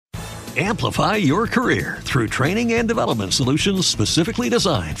Amplify your career through training and development solutions specifically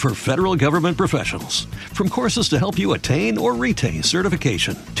designed for federal government professionals. From courses to help you attain or retain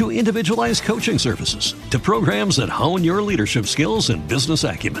certification, to individualized coaching services, to programs that hone your leadership skills and business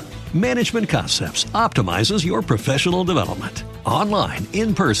acumen, Management Concepts optimizes your professional development. Online,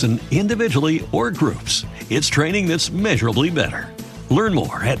 in person, individually, or groups, it's training that's measurably better. Learn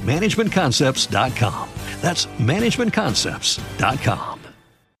more at managementconcepts.com. That's managementconcepts.com.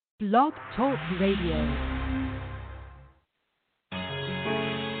 Blog Talk Radio.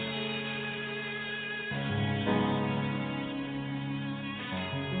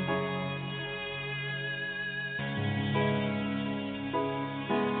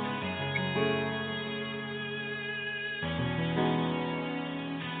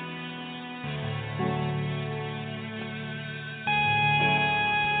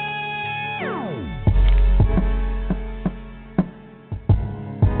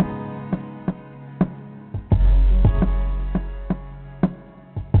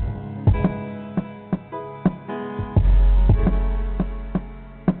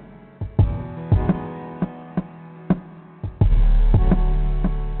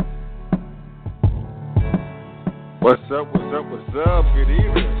 What's up? Good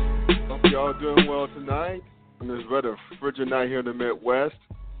evening. Hope y'all doing well tonight. It's rather frigid night here in the Midwest.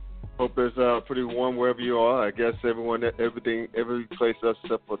 Hope it's pretty warm wherever you are. I guess every place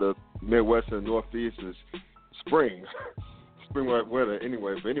except for the Midwest and Northeast is spring. Spring weather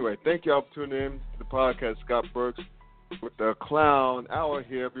anyway. But anyway, thank y'all for tuning in to the podcast. Scott Burks with the Clown Hour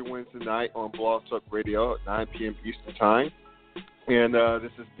here every Wednesday night on Blog Talk Radio at 9 p.m. Eastern Time. And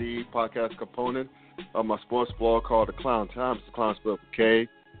this is the podcast component of my sports blog called The Clown Times. The Clown spelled with K.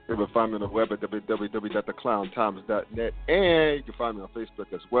 You can find me on the web at www.theclowntimes.net, and you can find me on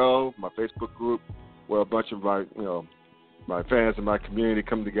Facebook as well. My Facebook group, where a bunch of my fans and my community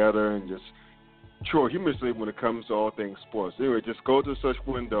come together and just cheer humorously when it comes to all things sports. Anyway, just go to the search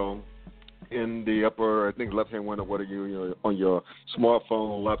window in the upper, I think, left-hand window, on your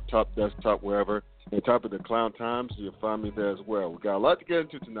smartphone, laptop, desktop, wherever, and type in The Clown Times. You'll find me there as well. We got a lot to get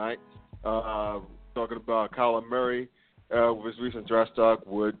into tonight. Talking about Kyler Murray with his recent draft stock.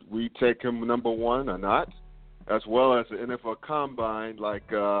 Would we take him number one or not? As well as the NFL Combine.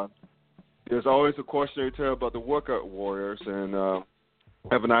 There's always a cautionary tale about the workout warriors, and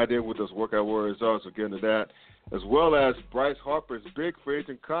have an idea what those workout warriors are, so get into that. As well as Bryce Harper's big free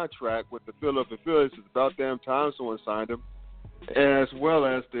agent contract with the Philadelphia Phillies. It's about damn time someone signed him. As well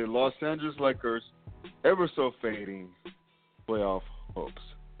as the Los Angeles Lakers ever so fading playoff hopes.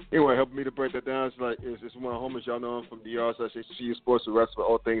 Anyway, helping me to break that down, it's one of the homies y'all know him from the HCU Sports, the rest of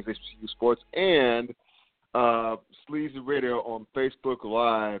all things HCU Sports, and Sleazy Radio on Facebook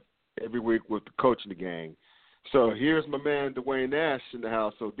Live every week with the Coach and the Gang. So here's my man Dwayne Nash in the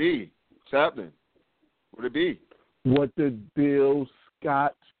house. So D, what's happening? What it be? What the deal,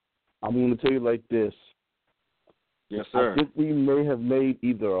 Scott? I'm going to tell you like this. Yes, sir. I think we may have made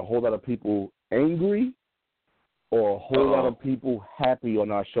either a whole lot of people angry or a whole lot of people happy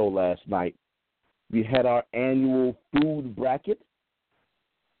on our show last night. We had our annual food bracket.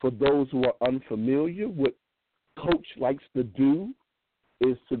 For those who are unfamiliar, what Coach likes to do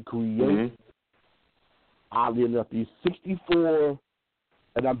is to create, oddly enough, these 64,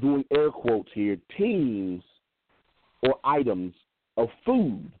 and I'm doing air quotes here, teams or items of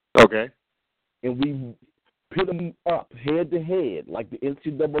food. Okay. And we put them up head to head like the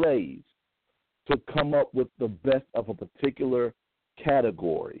NCAAs to come up with the best of a particular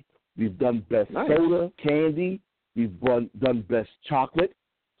category. We've done best soda, candy. We've done best chocolate.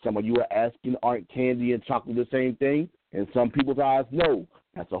 Some of you are asking, aren't candy and chocolate the same thing? And some people's eyes, no.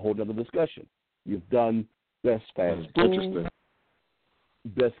 That's a whole other discussion. We've done best fast food,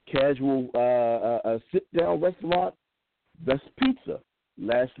 best casual sit-down restaurant, best pizza.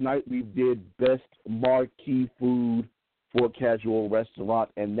 Last night we did best marquee food for a casual restaurant,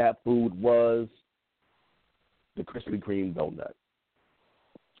 and that food was the Krispy Kreme donut.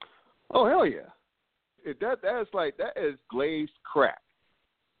 Oh, hell yeah. That is glazed crack.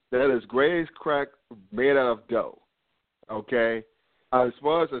 That is glazed crack made out of dough. Okay? As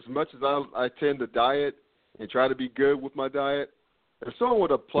much as I tend to diet and try to be good with my diet, if someone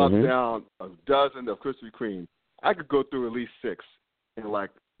would have plopped down a dozen of Krispy Kreme, I could go through at least 6 in less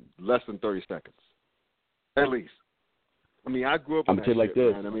than 30 seconds. At least. I mean, I grew up on that shit, like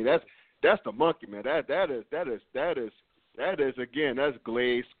this. Man. I mean, that's the monkey, man. That is again, that's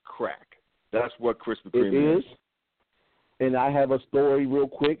glazed crack. That's what Krispy Kreme is. And I have a story real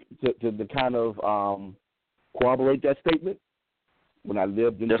quick to kind of corroborate that statement. When I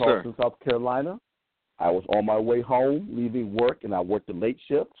lived in Charleston, South Carolina, I was on my way home, leaving work, and I worked the late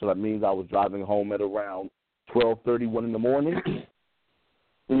shift, so that means I was driving home at around 12:31 in the morning.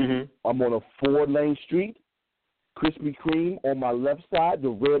 I'm on a 4-lane street, Krispy Kreme on my left side. The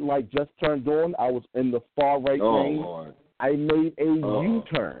red light just turned on. I was in the far right lane. Lord. I made a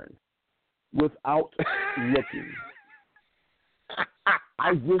U-turn without looking. I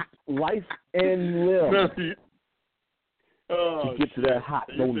risked life and limb to get to that hot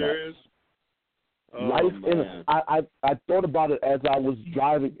donut. Life and I thought about it as I was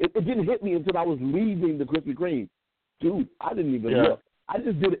driving. It didn't hit me until I was leaving the Krispy Kreme. Dude, I didn't even look. I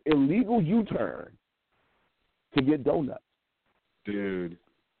just did an illegal U-turn to get donuts. Dude.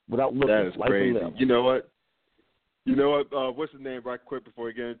 Without looking. That is crazy. And You know what? What's his name right quick before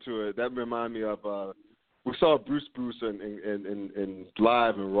we get into it? That reminded me of we saw Bruce in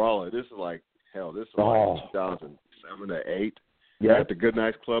live in Raleigh. This is like 2007 or 2008. Yeah. At the Good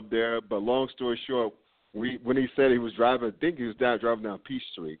Nights Club there. But long story short, when he said he was driving, I think he was driving down Peach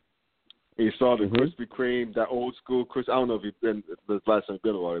Street. He saw the Krispy Kreme, that old school I don't know if you've been the last time you've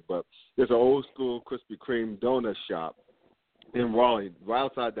been to it, but there's an old school Krispy Kreme donut shop in Raleigh, right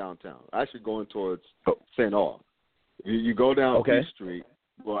outside downtown. Actually going towards St. Aug. You go down Peach Street.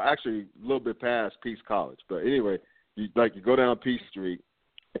 Well, actually a little bit past Peace College, but anyway, you go down Peach Street,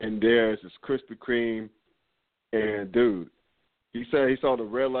 and there's this Krispy Kreme, and dude, he said he saw the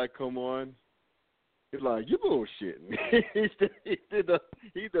red light come on. He's like, you bullshitting. he did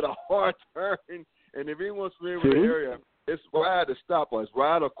a hard turn, and if anyone's familiar with the area, it's right at a stoplight. It's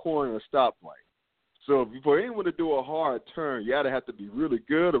right at a corner of a stoplight. So for anyone to do a hard turn, you either have to be really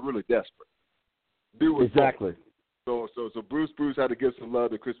good or really desperate. Exactly. So Bruce had to give some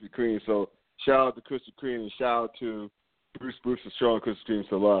love to Krispy Kreme. So shout out to Krispy Kreme and shout out to Bruce for showing Krispy Kreme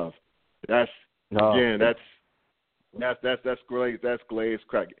some love. That's great. That's glazed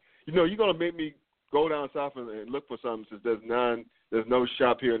crack. You're gonna make me go down south and look for something since there's no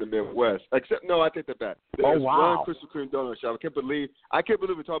shop here in the Midwest. Except I take that back. There's one Krispy Kreme donut shop. I can't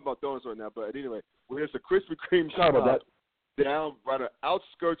believe we're talking about donuts right now. But anyway, there's a Krispy Kreme shop down by the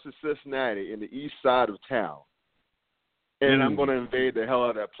outskirts of Cincinnati in the east side of town. And I'm gonna invade the hell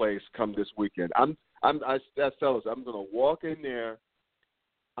out of that place come this weekend. I'm gonna walk in there.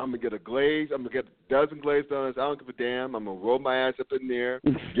 I'm going to get I'm going to get a dozen glazed donuts. I don't give a damn. I'm going to roll my ass up in there,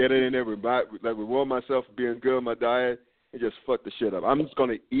 get it in there, reward myself for being good on my diet, and just fuck the shit up. I'm just going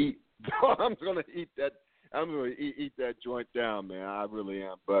to eat. I'm going to eat that joint down, man. I really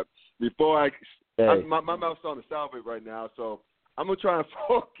am. But before my mouth's on the salivate right now, so I'm going to try and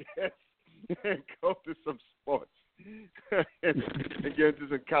focus and go to some sports and get into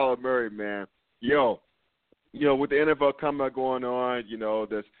some Kyler Murray, man. With the NFL comeback going on,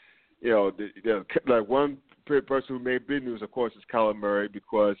 there's, like one person who made big news, of course, is Kyler Murray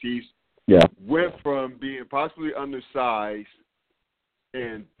because he's went from being possibly undersized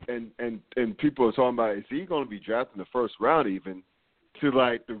and people are talking about, is he going to be drafted in the first round even, to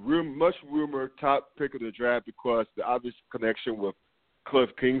like the much rumored top pick of the draft because the obvious connection with Cliff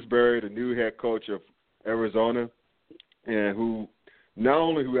Kingsbury, the new head coach of Arizona, and who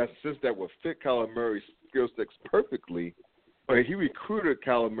has a system that will fit Kyler Murray's skill sets perfectly, but he recruited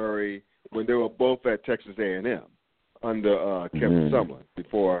Kyler Murray when they were both at Texas A&M under Kevin Sumlin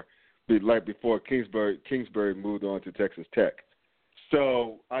before Kingsbury moved on to Texas Tech.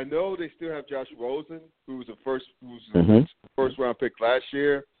 So I know they still have Josh Rosen, who was the first round pick last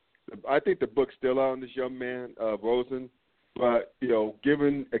year. I think the book's still out on this young man, Rosen. But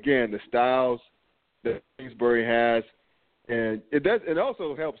given again the styles that Kingsbury has, and it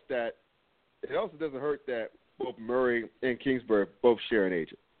also helps that. It also doesn't hurt that both Murray and Kingsbury both share an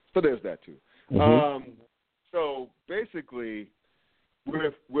agent. So there's that too. So basically,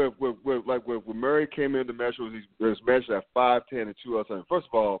 when Murray came in to measure, he was measured at 5'10" and 207. First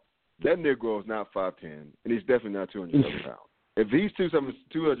of all, that Negro is not 5'10", and he's definitely not 207 pounds. If he's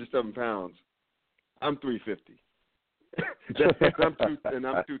 207 pounds, I'm 350. and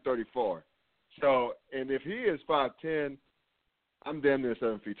I'm 234. So, and if he is 5'10", I'm damn near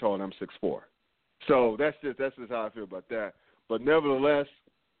 7 feet tall, and I'm 6'4". So that's just how I feel about that. But nevertheless,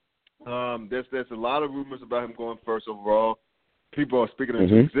 there's a lot of rumors about him going first overall. People are speaking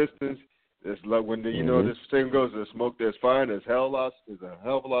into existence. It's like when this saying goes, there's smoke, there's fire, and there's a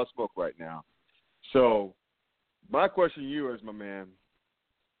hell of a lot of smoke right now. So my question to you is, my man,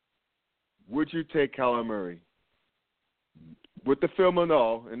 would you take Kyler Murray with the film and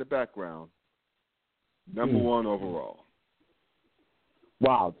all in the background, number one overall?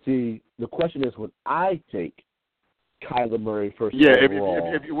 Wow. See, the question is, would I take Kyler Murray first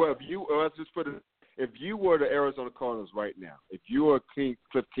overall? If you were the Arizona Cardinals right now, if you were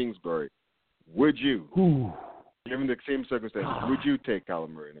Cliff Kingsbury, would you, Ooh. given the same circumstances, would you take Kyler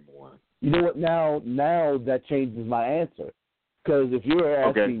Murray number one? You know what? Now that changes my answer. Because if you're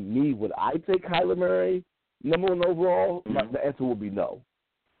asking me, would I take Kyler Murray number one overall? The answer would be no.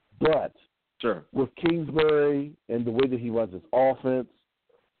 But with Kingsbury and the way that he runs his offense,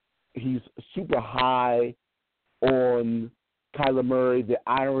 he's super high on Kyler Murray. The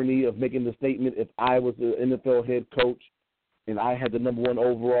irony of making the statement, if I was the NFL head coach and I had the number one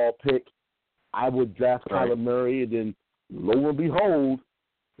overall pick, I would draft Kyler Murray, and then lo and behold,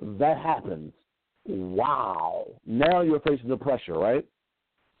 that happens. Wow. Now you're facing the pressure, right?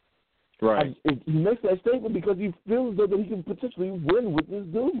 Right. He makes that statement because he feels that he can potentially win with this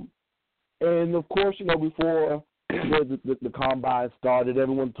dude. And, of course, before the combine started,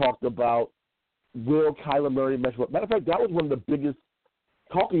 everyone talked about, will Kyler Murray measure up? Matter of fact, that was one of the biggest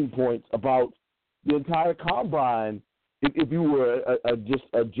talking points about the entire combine. If you were just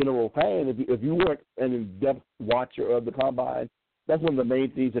a general fan, if you weren't an in-depth watcher of the combine, that's one of the main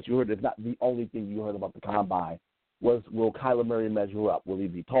things that you heard. If not the only thing you heard about the combine was, will Kyler Murray measure up? Will he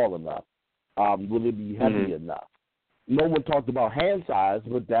be tall enough? Will he be heavy enough? No one talked about hand size,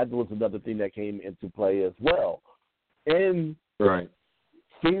 but that was another thing that came into play as well. And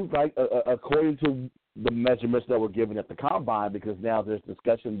seems like, according to the measurements that were given at the combine, because now there's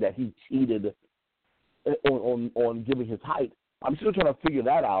discussion that he cheated on giving his height. I'm still trying to figure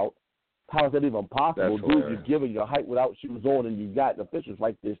that out. How is that even possible? Dude, you're giving your height without shoes on, and you got officials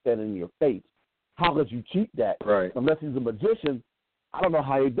right there standing in your face. How could you cheat that? Right. Unless he's a magician, I don't know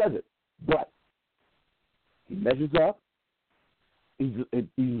how he does it. But he measures up.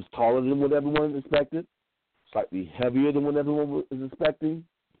 He's taller than what everyone expected, slightly heavier than what everyone is expecting.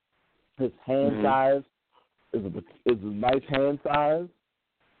 His hand size is a nice hand size.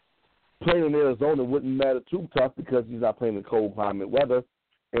 Playing in Arizona wouldn't matter too tough because he's not playing in cold climate weather,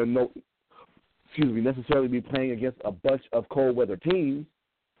 and necessarily be playing against a bunch of cold weather teams.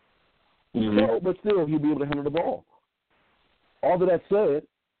 So, but still, he'll be able to handle the ball. All of that said,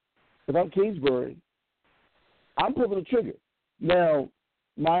 if I'm Kingsbury, I'm pulling the trigger. Now,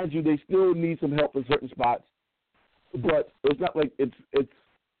 mind you, they still need some help in certain spots, but it's not like it's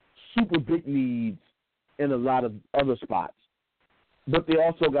super big needs in a lot of other spots. But they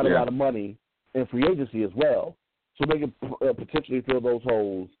also got a lot of money in free agency as well, so they can potentially fill those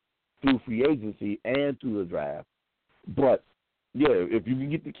holes through free agency and through the draft. But, if you can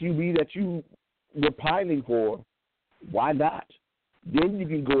get the QB that you were pining for, why not? Then you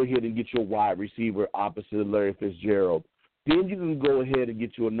can go ahead and get your wide receiver opposite of Larry Fitzgerald. Then you can go ahead and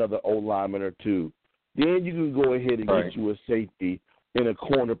get you another O-lineman or two. Then you can go ahead and get you a safety in a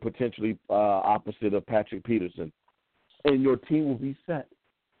corner potentially opposite of Patrick Peterson. And your team will be set.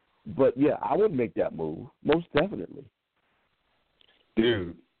 But, I would make that move, most definitely.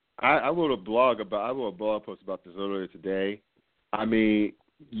 Dude, I wrote a blog post about this earlier today. I mean,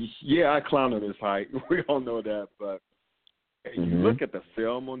 I clown on his height. We all know that. But you look at the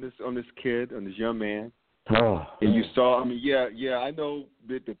film on this kid, on this young man, and you saw, I know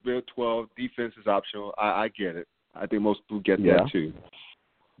that the Big 12 defense is optional. I get it. I think most people get that too.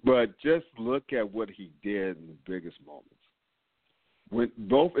 But just look at what he did in the biggest moments.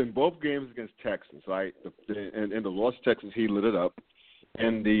 In both games against Texas, right? In the loss to Texas, he lit it up.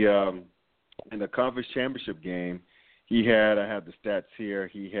 In the conference championship game, he had, I have the stats here.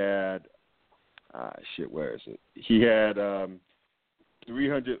 He had, where is it? He had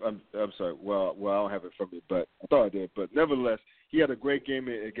 300. I'm sorry. Well, I don't have it from me, but I thought I did. But nevertheless, he had a great game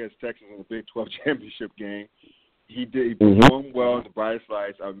against Texas in the Big 12 championship game. He performed well in the bright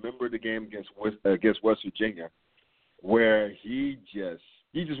lights. I remember the game against West Virginia, where he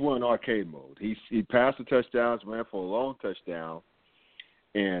just went in arcade mode. He passed the touchdowns, ran for a long touchdown,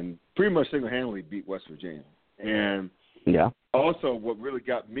 and pretty much single-handedly beat West Virginia. And also what really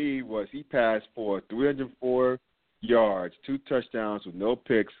got me was he passed for 304 yards, 2 touchdowns with no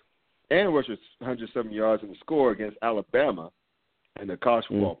picks, and rushed 107 yards in the score against Alabama in the college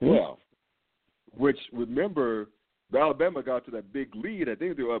football playoff, which, remember, Alabama got to that big lead. I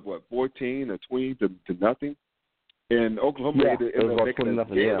think they were up, 14 or 20 to nothing. And Oklahoma ended up making the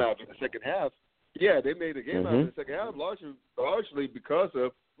game out in the second half. Yeah, they made the game out in the second half largely because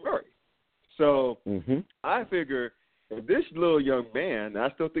of Murray. So I figure if this little young man, I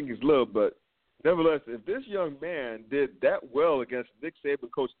still think he's little, but nevertheless, if this young man did that well against Nick Saban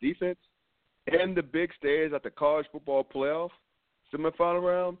coach defense and the big stage at the college football playoff semifinal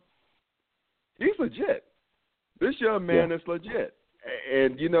round, he's legit. This young man is legit.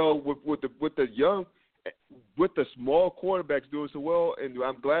 And, with the small quarterbacks doing so well, and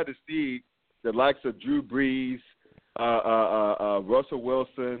I'm glad to see the likes of Drew Brees, Russell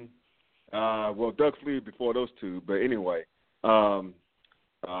Wilson, Well, Doug Fleet before those two, but anyway. Then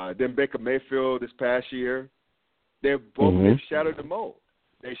Baker Mayfield this past year. They've shattered the mold.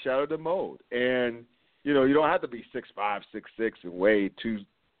 They shattered the mold. And, you don't have to be 6'5", 6'6", and weigh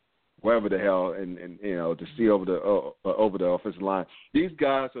whatever the hell, and to see over the offensive line. These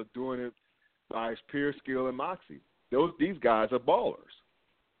guys are doing it by pure skill and moxie. These guys are ballers.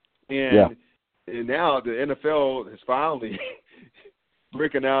 And now the NFL is finally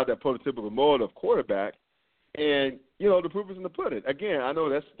breaking out that prototypical mold of quarterback. And, the proof is in the pudding. Again, I know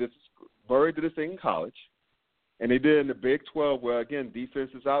this Murray did this thing in college, and they did it in the Big 12 where, again,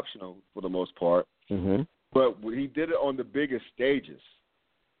 defense is optional for the most part. Mm-hmm. But he did it on the biggest stages.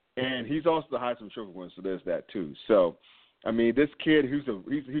 And he's also the Heisman Trophy winner, so there's that too. So, I mean, this kid he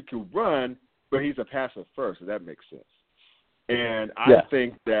can run, but he's a passer first, if that makes sense. And I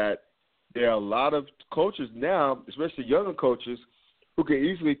think that there are a lot of coaches now, especially younger coaches, who can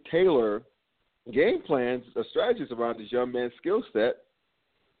easily tailor game plans or strategies around this young man's skill set.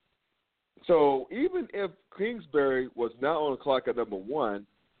 So even if Kingsbury was not on the clock at number 1,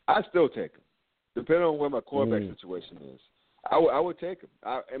 I'd still take him, depending on where my quarterback situation is. I would take him.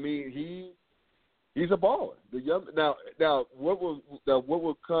 I mean, he's a baller. Now what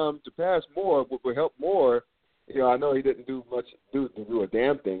will come to pass more, what will help more. I know he didn't do a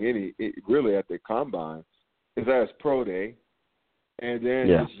damn thing really at the combine. Is at his pro day, and then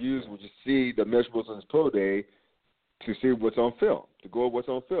just see the measurables on his pro day to see what's on film, to go over what's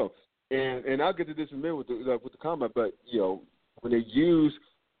on film. And I'll get to this in a minute with the combine, but when they use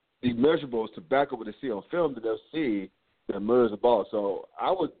the measurables to back up what they see on film, then they'll see that murders the ball. So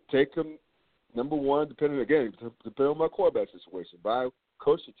I would take him number 1, depending on my quarterback situation, by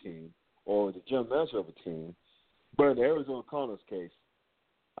coach the team or the general manager of a team. But in the Arizona Cardinals case,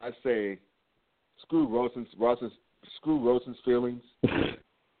 I say screw Rosen's feelings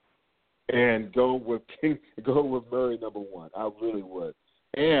and go with Murray number 1. I really would.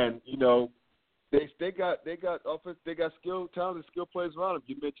 And they got offense, they got talented skill players around him.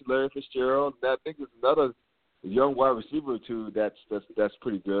 You mentioned Larry Fitzgerald, and I think there's another young wide receiver or two that's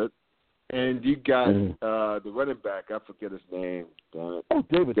pretty good. And you got the running back, I forget his name.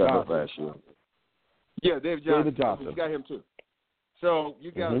 David Johnson. Yeah, David Johnson. You got him too. So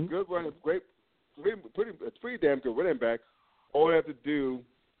you got a good running, pretty damn good running back. All they have to do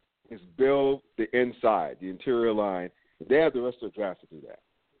is build the inside, the interior line. They have the rest of the draft to do that.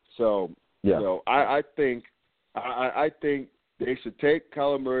 So I think they should take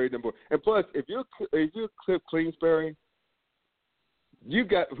Kyler Murray number 1. And plus, if you're Cliff Kingsbury, who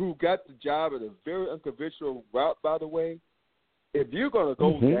got the job at a very unconventional route, by the way. If you're gonna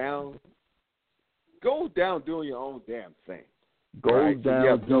go down doing your own damn thing. Go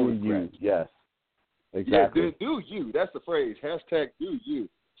down doing you. Yes, exactly. Yeah, do you? That's the phrase. # do you.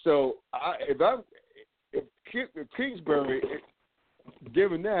 So if Kingsbury,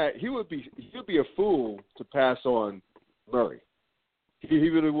 given that, he would be a fool to pass on Murray. He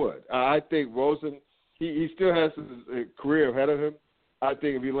really would. I think Rosen, he still has his career ahead of him. I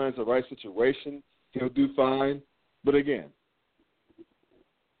think if he lands the right situation, he'll do fine. But again,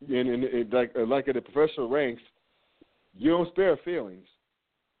 like in the professional ranks, you don't spare feelings.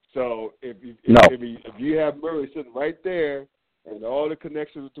 So if you have Murray sitting right there and all the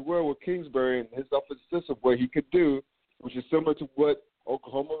connections with the world with Kingsbury and his offensive system, what he could do, which is similar to what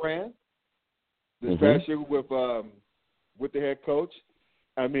Oklahoma ran this past year with the head coach.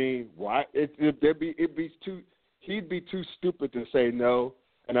 I mean, why? He'd be too stupid to say no,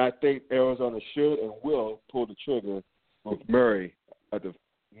 and I think Arizona should and will pull the trigger with Murray at the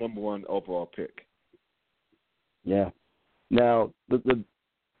number 1 overall pick. Yeah. Now, your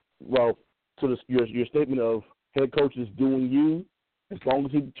statement of head coach is doing you, as long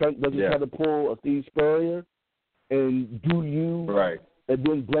as he doesn't try to pull a Steve Spurrier and do you, and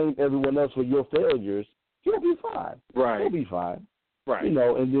then blame everyone else for your failures, he'll be fine. Right. He'll be fine. Right. And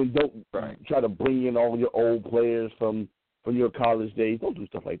then don't try to bring in all your old players from your college days. Don't do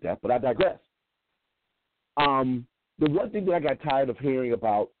stuff like that. But I digress. The one thing that I got tired of hearing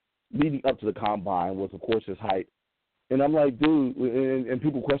about leading up to the combine was, of course, his height. And I'm like, dude, and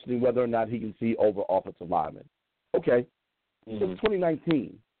people questioning whether or not he can see over offensive linemen. Okay. It's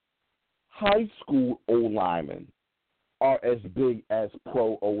 2019. High school O-linemen are as big as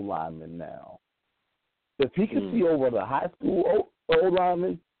pro O-linemen now. If he can see over the high school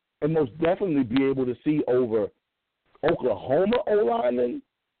O-linemen and most definitely be able to see over Oklahoma O-linemen,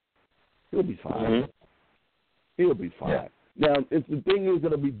 he'll be fine. He'll be fine. Yeah. Now, if the thing is that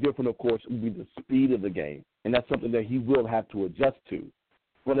it'll be different, of course, it will be the speed of the game, and that's something that he will have to adjust to.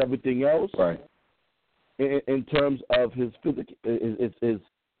 But everything else, in terms of his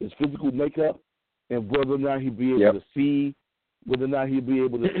his physical makeup, and whether or not he'll be able to see, whether or not he'll be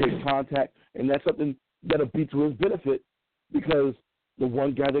able to take contact. And that's something that'll be to his benefit, because the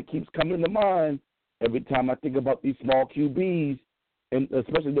one guy that keeps coming to mind every time I think about these small QBs, and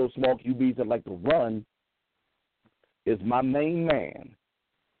especially those small QBs that like to run, is my main man,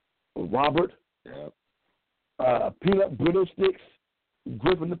 Robert Peanut Brittle Sticks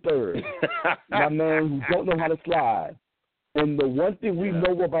Griffin III. My man who don't know how to slide. And the one thing we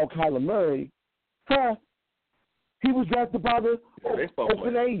know about Kyler Murray, he was drafted by the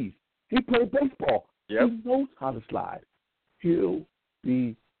Oakland A's. He played baseball. He knows how to slide. He'll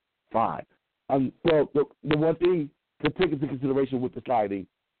be fine. Well, the one thing to take into consideration with the sliding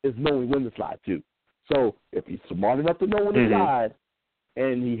is knowing when to slide, too. So if he's smart enough to know when to slide,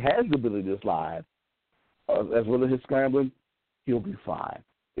 and he has the ability to slide, as well as his scrambling, he'll be fine.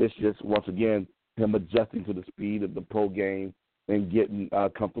 It's just, once again, him adjusting to the speed of the pro game and getting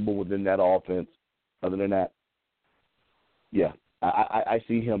comfortable within that offense. Other than that, I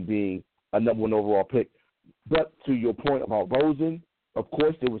see him being a number one overall pick. But to your point about Rosen, of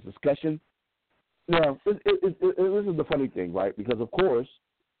course, there was discussion. Now, this is the funny thing, right? Because, of course,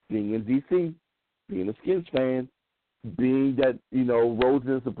 being in D.C., being a Skins fan, being that,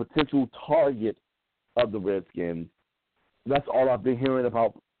 Rosen is a potential target of the Redskins, that's all I've been hearing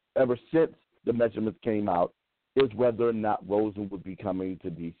about ever since the measurements came out, is whether or not Rosen would be coming to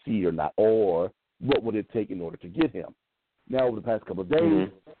D.C. or not, or what would it take in order to get him. Now, over the past couple of days,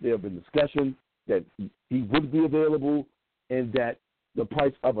 there have been discussions that he would be available and that the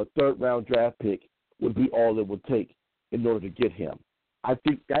price of a third-round draft pick would be all it would take in order to get him. I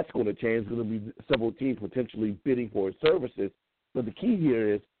think that's going to change. There's going to be several teams potentially bidding for his services. But the key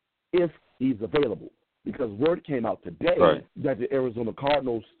here is if he's available, because word came out today that the Arizona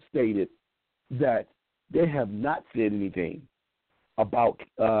Cardinals stated that they have not said anything about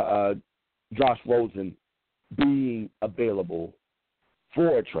Josh Rosen being available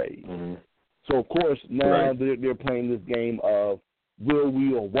for a trade. So, of course, now they're playing this game of will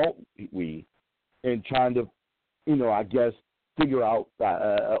we or won't we, and trying to, I guess, figure out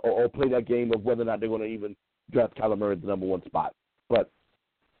or play that game of whether or not they're going to even draft Kyler Murray at the number one spot. But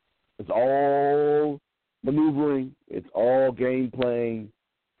it's all maneuvering. It's all game playing.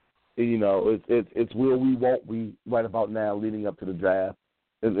 It's will we, won't we right about now leading up to the draft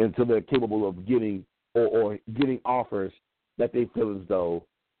until they're capable of getting or getting offers that they feel as though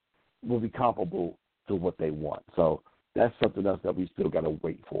will be comparable to what they want. So that's something else that we still got to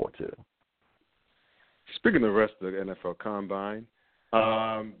wait for, too. Speaking of the rest of the NFL Combine,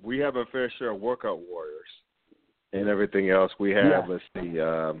 we have a fair share of workout warriors and everything else. We have, let's see,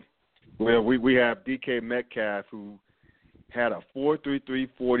 we have DK Metcalf, who had a 4.33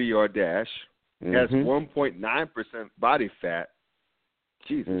 40-yard dash, has 1.9% body fat.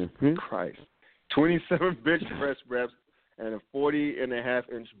 Jesus Christ. 27 bench press reps, and a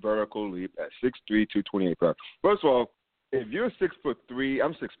 40.5-inch vertical leap at 6'3", 228 pounds. First of all, if you're 6'3",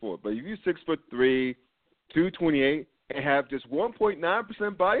 I'm 6'4", but if you're 6'3", 228, and have just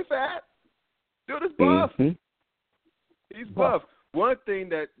 1.9% body fat, dude is buff. He's buff. One thing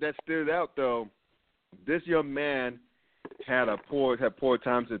that stood out, though, this young man had poor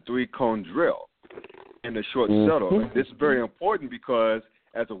times at 3-cone drill in the short shuttle. This is very important because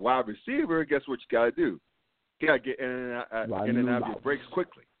as a wide receiver, guess what you got to do? You got to get in and out of your breaks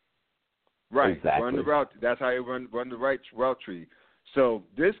quickly. Right. Exactly. Run the route. That's how you run the right route tree. So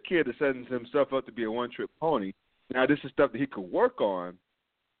this kid is setting himself up to be a one-trick pony. Now, this is stuff that he could work on,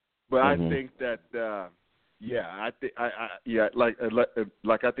 but I think that, I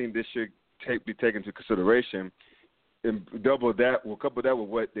think this should be taken into consideration, and couple that with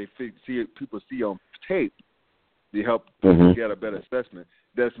what they people see on tape to help get a better assessment.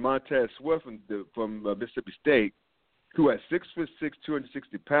 That's Montez Swift from Mississippi State, who at 6'6",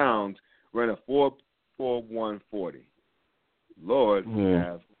 260 pounds, ran a 4.41 40. Lord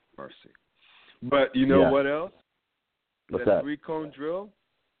have mercy. But you know what else? What's that that? 3-cone drill,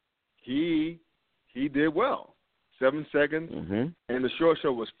 he did well. 7 seconds, and the short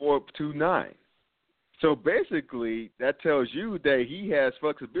show was 4.29. So basically, that tells you that he has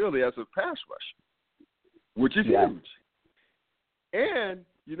flexibility as a pass rusher, which is huge. And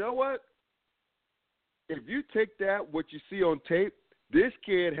you know what? If you take what you see on tape, this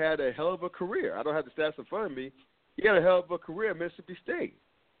kid had a hell of a career. I don't have the stats in front of me. He had a hell of a career at Mississippi State.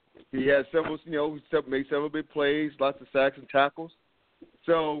 He had several, made several big plays, lots of sacks and tackles.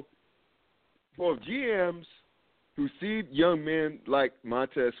 So for GMs who see young men like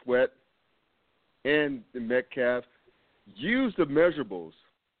Montez Sweat and Metcalf, use the measurables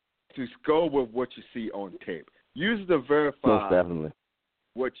to go with what you see on tape. Use it to verify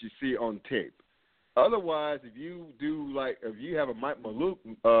what you see on tape. Otherwise, if you have a Mike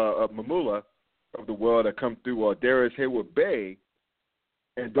Mamula of the world that come through, or Darius Hayward Bay,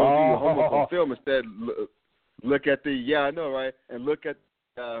 and don't do your homework on film, instead look at and look at.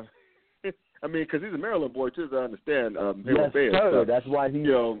 I mean, because he's a Maryland boy too, as I understand. Yes, Bay sir. That's why he's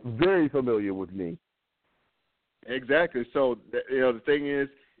very familiar with me. Exactly. So the thing is,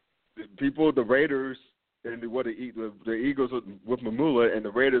 the Raiders and the Eagles with Mamula and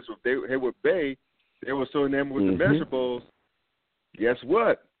the Raiders with Hayward Bay, they were so enamored with the measurables. Guess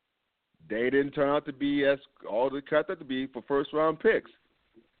what? They didn't turn out to be as all they cut out to be for first-round picks.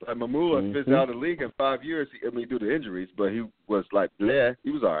 Like Mamula fizzed out of the league in 5 years. Due to injuries, but he was like, bleh,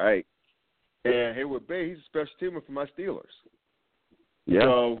 he was all right. And Hayward Bay, he's a special teamer for my Steelers. Yeah.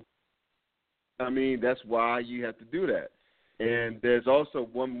 So, I mean, that's why you have to do that. And there's also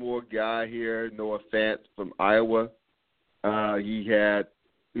one more guy here, Noah Fant from Iowa. He ran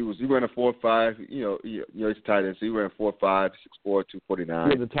a 4.5. He's a tight end, so he ran 4.5, 6'4",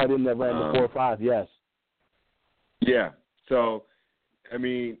 249. Yeah, the tight end that ran the 4.5. Yes. Yeah. So, I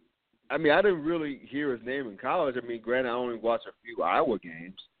mean, I didn't really hear his name in college. I mean, granted, I only watched a few Iowa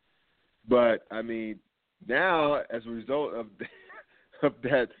games, but I mean, now as a result of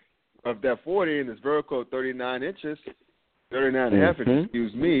that 40 and his vertical 39 inches, 39 and a half inches,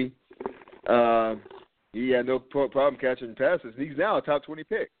 excuse me, he had no problem catching passes. He's now a top 20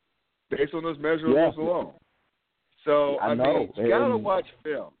 pick based on those measurables alone. So I mean, you gotta watch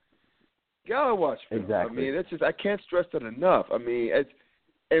film. Exactly. I mean, it's just I can't stress that enough. I mean,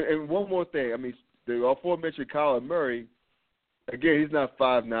 and one more thing. I mean, the aforementioned Kyler Murray. Again, he's not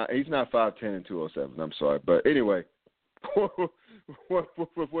 5'9". He's not 5'10" and 207. I'm sorry, but anyway, what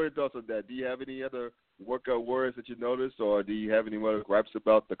are your thoughts on that? Do you have any other workout words that you noticed, or do you have any other gripes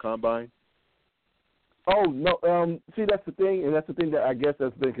about the combine? Oh no. See, that's the thing, and that's the thing that I guess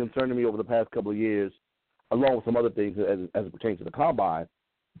that's been concerning me over the past couple of years, along with some other things as it pertains to the combine.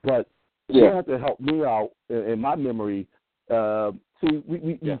 But you have to help me out in my memory. See,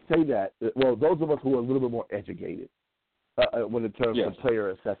 we say that. Well, those of us who are a little bit more educated when in terms of player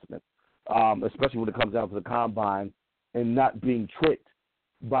assessment, especially when it comes down to the combine, and not being tricked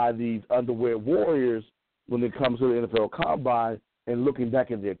by these underwear warriors when it comes to the NFL combine, and looking back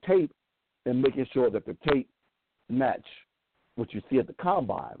at their tape and making sure that the tape match what you see at the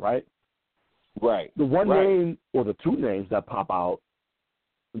combine, right? Right. The one name or the two names that pop out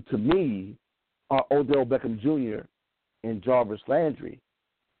to me are Odell Beckham Jr. and Jarvis Landry.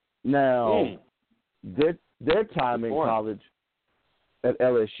 Now, their time in college at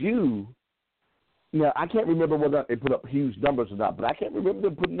LSU, now I can't remember whether they put up huge numbers or not, but I can't remember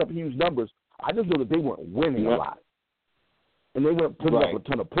them putting up huge numbers. I just know that they weren't winning a lot, and they weren't putting up a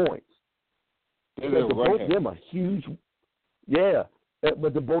ton of points. Both of them are huge. Yeah,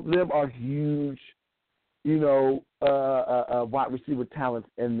 but both of them are huge, wide receiver talents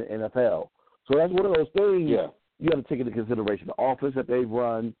in the NFL. So that's one of those things you got to take into consideration. The offense that they've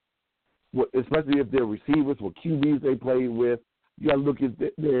run, especially if they're receivers, what QBs they play with. You got to look at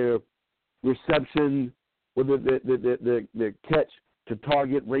their reception, whether their catch to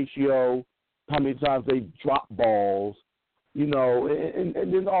target ratio, how many times they drop balls, and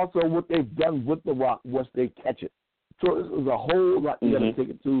then also what they've done with the rock once they catch it. So there's a whole lot you got to take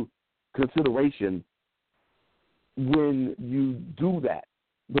into consideration when you do that.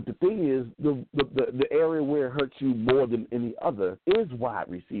 But the thing is, the area where it hurts you more than any other is wide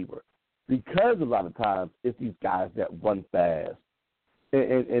receiver, because a lot of times it's these guys that run fast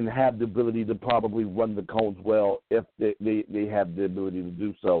and have the ability to probably run the cones well if they have the ability to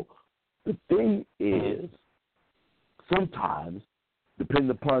do so. The thing is, sometimes,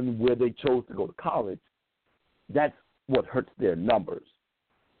 depending upon where they chose to go to college, that's what hurts their numbers.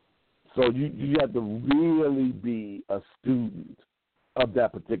 So you have to really be a student of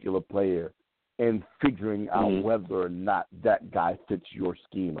that particular player and figuring out whether or not that guy fits your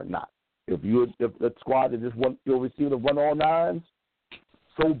scheme or not. If the squad that just want your receiver to run all nines,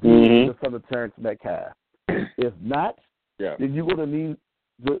 so be it the son of Terrence Metcalf. If not, then you're going to need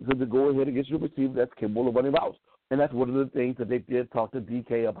to go ahead and get your receiver that's capable of running routes. And that's one of the things that they did talk to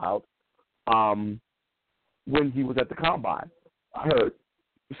DK about when he was at the combine. I heard,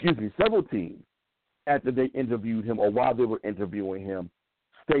 several teams after they interviewed him or while they were interviewing him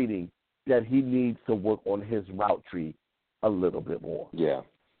stating that he needs to work on his route tree a little bit more. Yeah.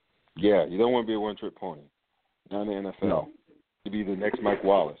 Yeah, you don't want to be a one-trick pony. Not in the NFL. No. To be the next Mike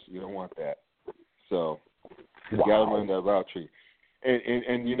Wallace. You don't want that. So you got to run that route tree.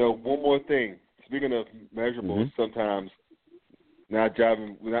 And one more thing. Speaking of measurables, sometimes not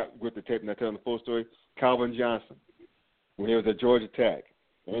with the tape, not telling the full story, Calvin Johnson, when he was at Georgia Tech,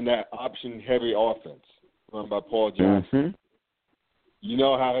 in that option-heavy offense run by Paul Johnson. Mm-hmm. You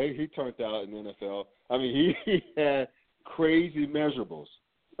know how he turned out in the NFL. I mean, he had crazy measurables.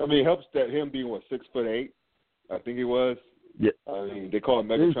 I mean, it helps that him being, 6'8", I think he was. Yeah. I mean, they call him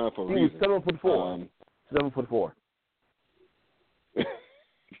Megatron for a reason. He was 7'4". 7'4".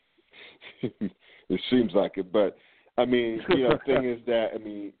 It seems like it, but I mean, the thing is that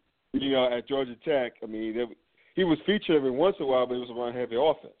at Georgia Tech, he was featured every once in a while, but it was a run-heavy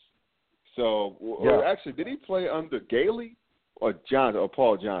offense. So, actually, did he play under Gailey or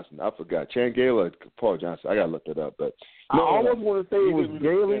Paul Johnson? I forgot. Chan Gailey or Paul Johnson? I gotta look that up. But I almost want to say it was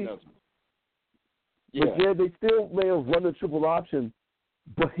Gailey. Yeah. But they still may have run the triple option,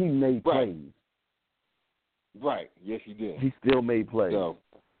 but he made plays. Right. Yes, he did. He still made plays. So,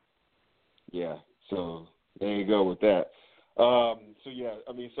 so there you go with that. So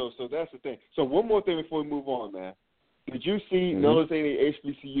that's the thing. So one more thing before we move on, man. Did you notice any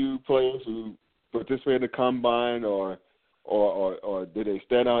HBCU players who participated in the combine, or did they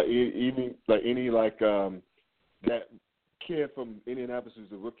stand out? Even that kid from Indianapolis who's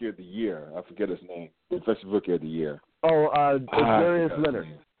the Rookie of the Year. I forget his name. Defensive Rookie of the Year. Darius Leonard.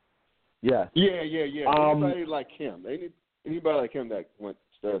 Yeah. Anybody like him? Anybody like him that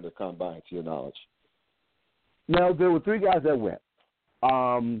started the combine, to your knowledge? Now, there were 3 guys that went.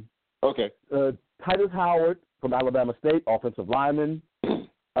 Okay. Titus Howard from Alabama State, offensive lineman.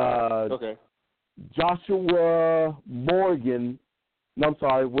 Okay. Joshua Morgan. No, I'm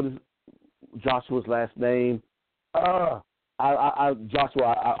sorry. What is Joshua's last name? Joshua,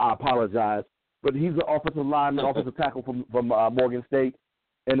 I apologize. But he's an offensive lineman, offensive tackle from Morgan State.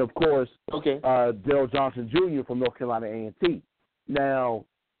 And, of course, Darrell Johnson Jr. from North Carolina A&T. Now,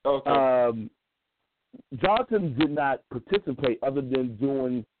 Johnson did not participate other than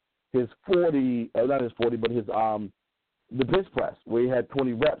doing his the bench press, where he had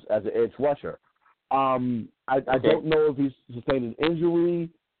 20 reps as an edge rusher. I don't know if he sustained an injury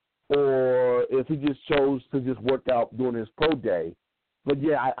or if he just chose to just work out during his pro day. But,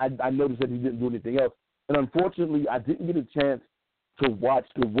 I noticed that he didn't do anything else. And, unfortunately, I didn't get a chance to watch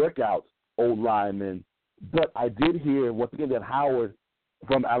the workouts, old lineman. But I did hear, once again, that Howard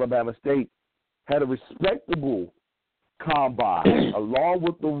from Alabama State had a respectable combine, along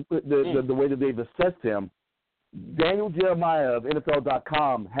with the way that they've assessed him. Daniel Jeremiah of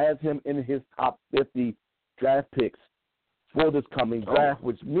NFL.com has him in his top 50 draft picks for this coming draft,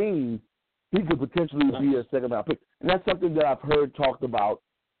 which means he could potentially be a second-round pick. And that's something that I've heard talked about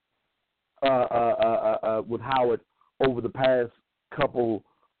with Howard over the past couple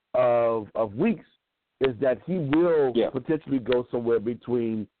of weeks, is that he will potentially go somewhere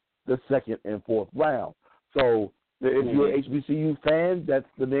between the 2nd and 4th round. So if you're an HBCU fan, that's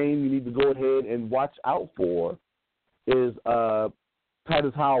the name you need to go ahead and watch out for, is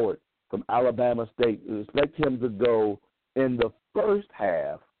Titus Howard from Alabama State. We expect him to go in the first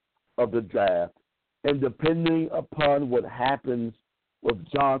half of the draft, and depending upon what happens with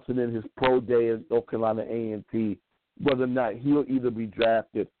Johnson in his pro day at North Carolina A&T, whether or not he'll either be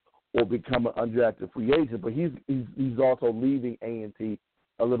drafted or become an undrafted free agent. But he's also leaving A&T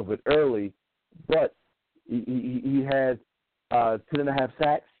a little bit early, but he had 10.5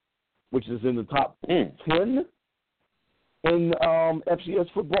 sacks, which is in the top 10 in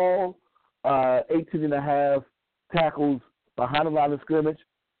FCS football, 18.5 tackles behind the line of scrimmage,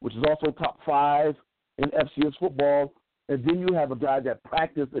 which is also top 5 in FCS football. And then you have a guy that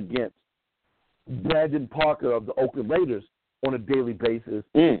practiced against Brandon Parker of the Oakland Raiders on a daily basis.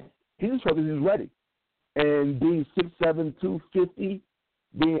 He just showed that he's ready. And being 6'7", 250,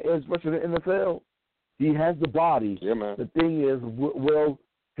 being an edge rusher in the NFL, he has the body. Yeah, man. The thing is, will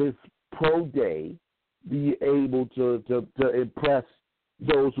his pro day be able to impress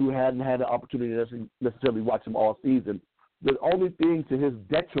those who hadn't had the opportunity to necessarily watch him all season? The only thing to his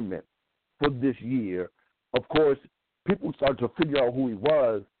detriment for this year, of course, people started to figure out who he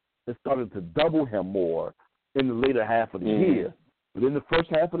was and started to double him more in the later half of the year. But in the first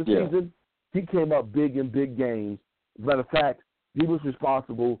half of the season, he came up big in big games. As a matter of fact, he was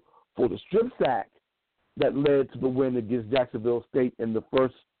responsible for the strip sack that led to the win against Jacksonville State in the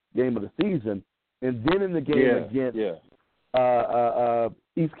first game of the season. And then in the game against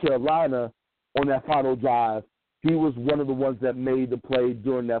East Carolina on that final drive, he was one of the ones that made the play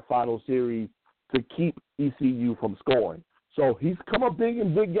during that final series to keep ECU from scoring. So he's come up big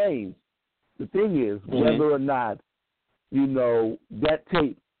in big games. The thing is, whether or not, that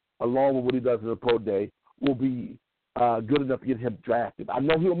tape, along with what he does in the pro day, will be good enough to get him drafted. I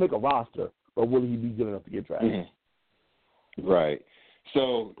know he'll make a roster, but will he be good enough to get drafted? Right.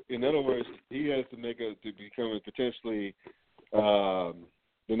 So, in other words, he has to become a potentially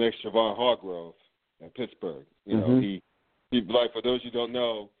the next Javon Hargrove at Pittsburgh. You know, he like, for those you don't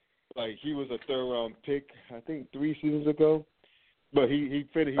know, like, he was a third-round pick, I think 3 seasons ago. But he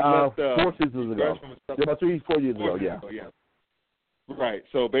left 4 seasons ago. About 4 years ago, yeah. Right.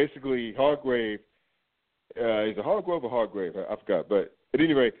 So basically, Hargrave, is it Hargrove or Hargrave? I forgot. But at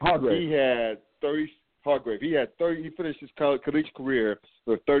any rate, Hargrave. He had 30. Hargrave. He finished his collegiate career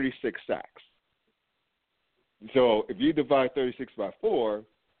with 36 sacks. So if you divide 36 by 4,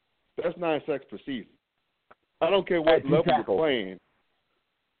 that's 9 sacks per season. I don't care what level you're playing.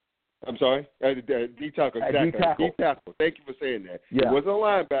 I'm sorry? D tackle. Exactly. D tackle. Thank you for saying that. Yeah. He wasn't a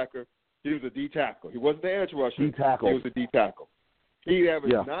linebacker. He was a D tackle. He wasn't the edge rusher. D tackle. He was a D tackle. He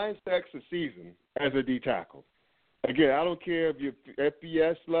averaged 9 sacks a season as a D tackle. Again, I don't care if you're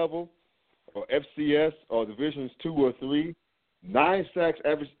FBS level or FCS or Divisions 2 or 3. 9 sacks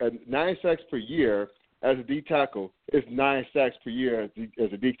per year as a D tackle is 9 sacks per year as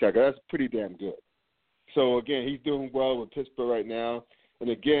a D tackle. That's pretty damn good. So again, he's doing well with Pittsburgh right now. And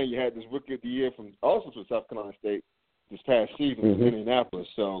again, you had this Rookie of the Year from South Carolina State this past season in Indianapolis.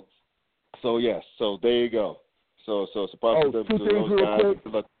 So yes. So there you go. So surprise to those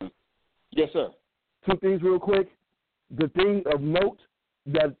guys. Yes, sir. 2 things real quick. The thing of note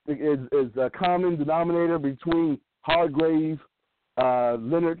that is a common denominator between Hargrave,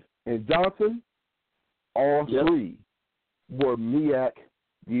 Leonard, and Johnson, all 3 were MEAC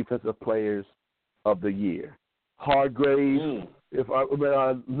Defensive Players of the Year. Hargrave,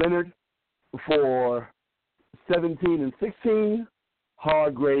 Leonard for 17 and 16,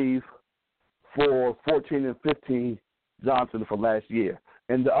 Hargrave for 14 and 15, Johnson for last year.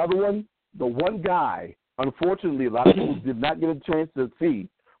 And the other one, the one guy, unfortunately, a lot of people did not get a chance to see,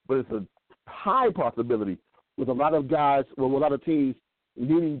 but it's a high possibility with a lot of guys, a lot of teams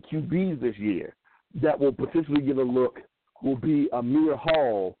needing QBs this year that will potentially get a look will be Amir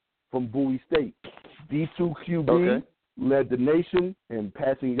Hall from Bowie State. D2 QB, led the nation in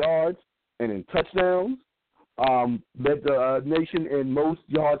passing yards and in touchdowns, led the nation in most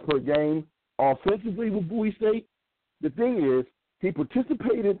yards per game offensively with Bowie State. The thing is, he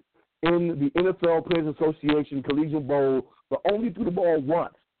participated in the NFL Players Association Collegiate Bowl, but only threw the ball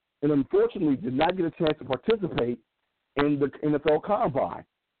once, and unfortunately did not get a chance to participate in the NFL Combine.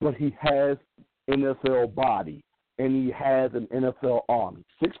 But he has NFL body, and he has an NFL arm.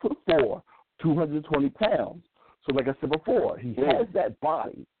 6'4", 220 pounds. So like I said before, he has that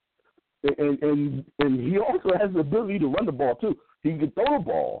body, and he also has the ability to run the ball too. He can throw the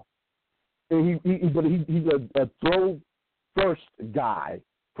ball, and he's a throw first guy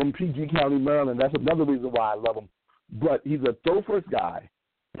from PG County, Maryland. That's another reason why I love him. But he's a throw first guy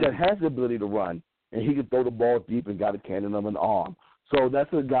that has the ability to run, and he can throw the ball deep and got a cannon of an arm. So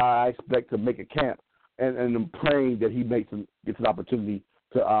that's a guy I expect to make a camp, and I'm praying that he gets an opportunity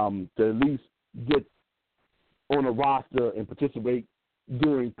to at least get on a roster and participate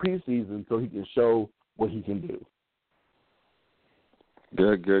during preseason so he can show what he can do.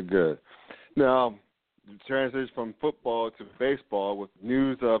 Good. Now, transition from football to baseball with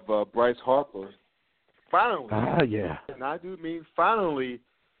news of Bryce Harper finally, and I do mean finally,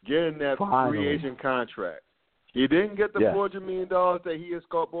 getting that free agent contract. He didn't get the $400 million that he and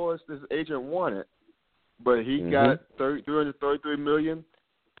Scott Boras, his agent, wanted, but he got $333 million,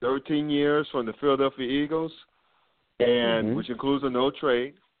 13 years from the Philadelphia Eagles, and which includes a no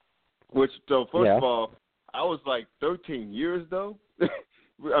trade. Which, so first of all, I was like 13 years though.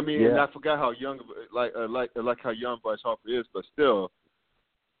 I mean, and I forgot how young, like how young Bryce Harper is, but still,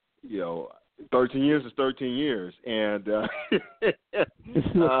 13 years is 13 years, and Philly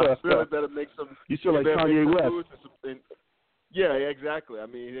better make some. You feel like Kanye West. Yeah, exactly. I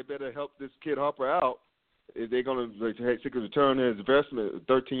mean, they better help this kid Harper out. If they're going to take a return on his investment, a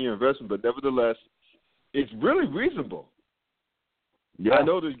 13-year investment, but nevertheless, it's really reasonable. Yeah, I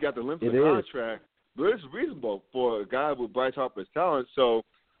know that he's got the length of the contract, but it's reasonable for a guy with Bryce Harper's talent. So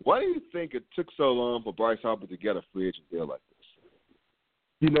why do you think it took so long for Bryce Harper to get a free agent deal like this?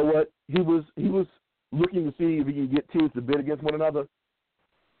 You know what? He was looking to see if he can get teams to bid against one another.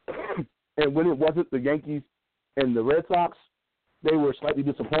 And when it wasn't the Yankees and the Red Sox, they were slightly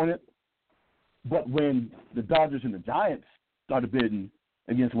disappointed. But when the Dodgers and the Giants started bidding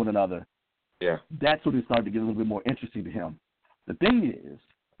against one another, that's when it started to get a little bit more interesting to him. The thing is,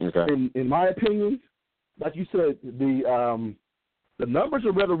 in my opinion, like you said, the numbers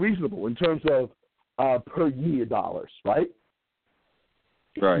are rather reasonable in terms of per year dollars, right?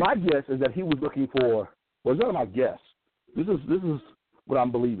 Right. My guess is that he was looking for. Well, it's not my guess. This is what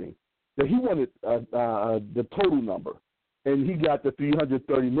I'm believing, that he wanted the total number, and he got the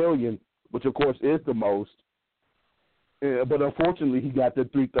 $330 million, which of course is the most. but unfortunately, he got the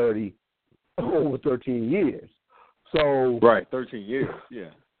 330 over 13 years. So right, 13 years, yeah.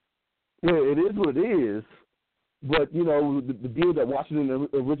 Yeah, it is what it is. But, you know, the deal that Washington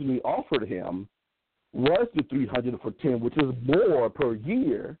originally offered him was the 300 for 10, which is more per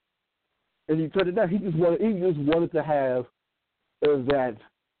year. And he turned it down. He just wanted to have that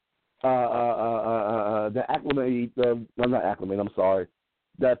the acclimate, not acclimate, I'm sorry,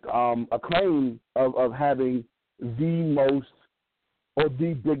 that acclaim of having the most or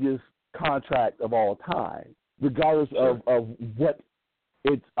the biggest contract of all time, regardless of what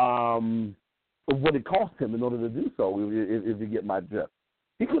it's what it cost him in order to do so. If you get my drift,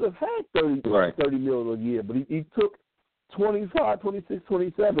 he could have had 30 million a year, but he took 25, 26,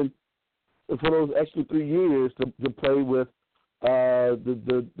 27 for those extra 3 years to play with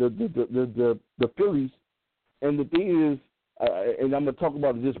the Phillies. And the thing is, and I'm going to talk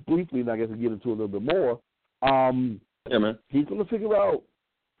about it just briefly, and I guess I'll get into it a little bit more. Yeah, man. He's going to figure out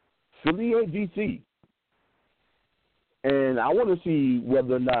Philly ain't DC. And I want to see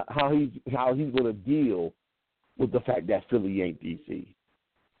whether or not how he's going to deal with the fact that Philly ain't DC.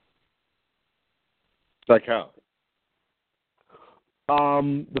 Like how?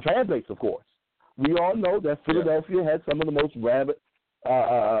 The fan base, of course. We all know that Philadelphia had some of the most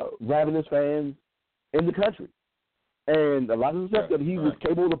ravenous fans in the country, and a lot of the stuff that he was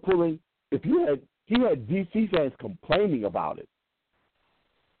capable of pulling. He had DC fans complaining about it.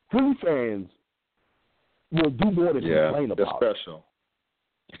 Philly fans will do more than complain about it. Special.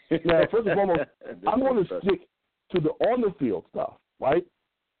 Now, first and foremost, I'm going to stick to the on-the-field stuff, right?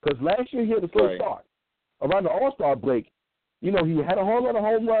 Because last year he had a slow start. Around the All-Star break, you know, he had a whole lot of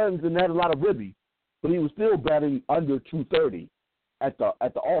home runs and had a lot of ribbies, but he was still batting under 230 at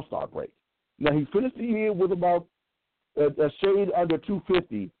the All-Star break. Now, he finished the year with about a shade under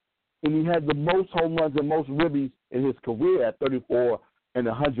 250, and he had the most home runs and most ribbies in his career at 34 and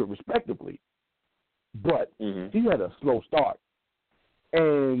 100 respectively. But he had a slow start.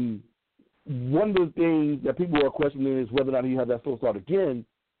 And one of the things that people are questioning is whether or not he had that slow start again,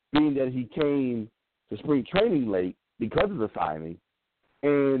 being that he came to spring training late because of the signing.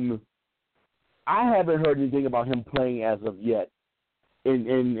 And I haven't heard anything about him playing as of yet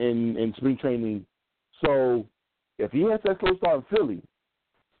in spring training. So if he has that slow start in Philly,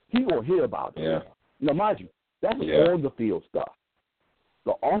 he's going to hear about it. Yeah. Now, mind you, that's on-the-field stuff.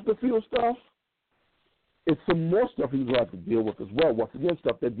 The off-the-field stuff, it's some more stuff he's going to have to deal with as well. Once again,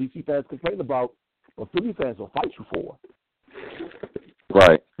 stuff that DC fans complain about, but Philly fans will fight you for.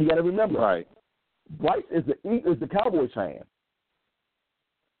 Right. You got to remember. Right. Bryce is the Cowboys fan.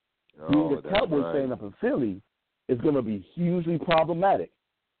 Being a Cowboys fan up in Philly is going to be hugely problematic.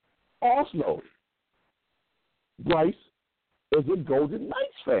 Also, Bryce is a Golden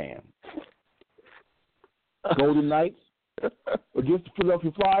Knights fan. Golden Knights against the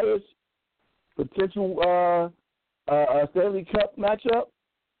Philadelphia Flyers, potential Stanley Cup matchup,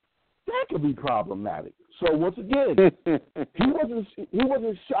 that could be problematic. So once again, he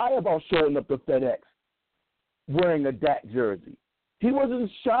wasn't shy about showing up to FedEx wearing a Dak jersey. He wasn't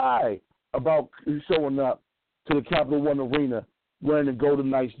shy about showing up to the Capital One Arena wearing a Golden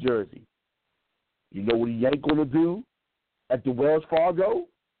Knights jersey. You know what he ain't going to do at the Wells Fargo?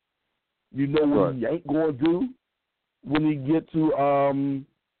 You know what he ain't going to do when he get to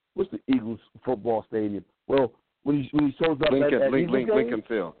what's the Eagles football stadium? Well, when he shows up at Lincoln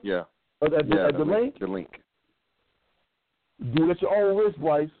Field, At the Link? The Link. Do it at your own risk,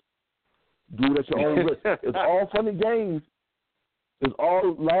 Bryce. Do it at your own risk. It's all fun and games. It's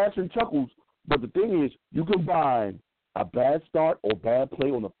all laughs and chuckles. But the thing is, you combine a bad start or bad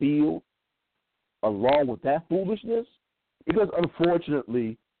play on the field along with that foolishness, because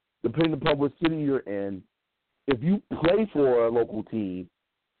unfortunately, depending upon what city you're in, if you play for a local team,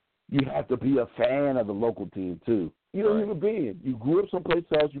 you have to be a fan of the local team too. You know, human being. You grew up someplace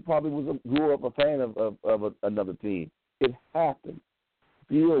else. You probably grew up a fan of another team. It happens.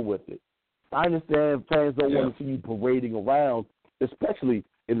 Deal with it. I understand fans don't want to see you parading around, especially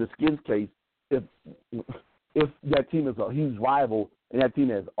in the Skins case. If that team is a huge rival and that team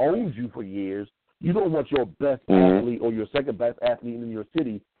has owned you for years, you don't want your best athlete or your second best athlete in your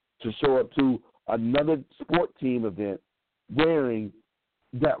city to show up to another sport team event wearing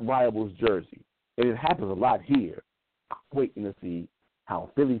that rival's jersey. And it happens a lot here. I'm waiting to see how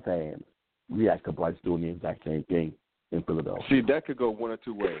Philly fans react to Bryce doing the exact same thing in Philadelphia. See, that could go one or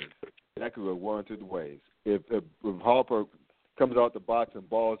two ways. If Harper comes out the box and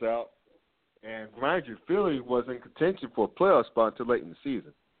balls out, and mind you, Philly was in contention for a playoff spot until late in the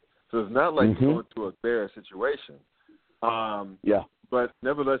season. So it's not like he's going through a bare situation. But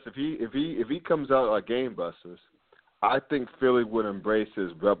nevertheless, if he comes out like game busters, I think Philly would embrace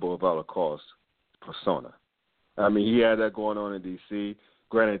his rebel without a cause persona. I mean, he had that going on in D.C.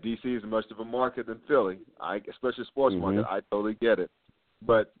 Granted, D.C. is much of a market than Philly, especially sports market. I totally get it.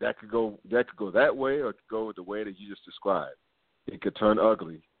 But that could go that way, or it could go the way that you just described. It could turn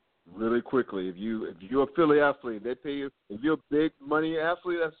ugly really quickly. If you're a Philly athlete, they pay you. If you're a big money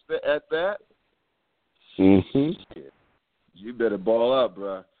athlete at that, shit, you better ball up,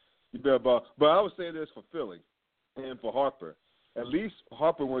 bro. You better ball. But I would say this for Philly and for Harper. At least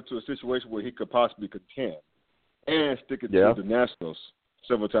Harper went to a situation where he could possibly contend and stick it to the Nationals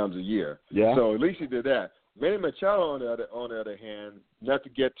several times a year. Yeah. So at least he did that. Manny Machado, on the other hand, not to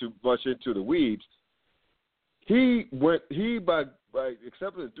get too much into the weeds, by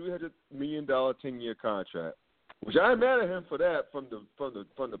accepting a $300 million 10-year contract, which I'm mad at him for that from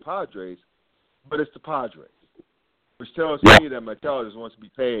the Padres, but it's the Padres, which tells me that Machado just wants to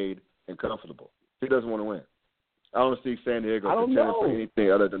be paid and comfortable. He doesn't want to win. I don't see San Diego contending for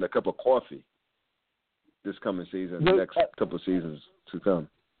anything other than a cup of coffee this coming season, the next couple of seasons to come.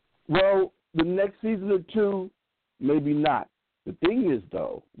 Well, the next season or two, maybe not. The thing is,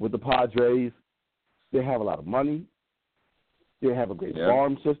 though, with the Padres, they have a lot of money. They have a great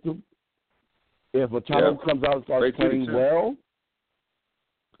farm system. If Machado comes out and starts playing well,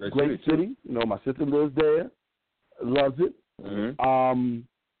 great city. You know, my sister lives there, loves it.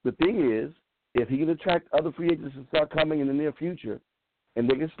 The thing is, if he can attract other free agents to start coming in the near future, and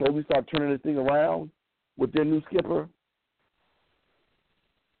they can slowly start turning this thing around with their new skipper,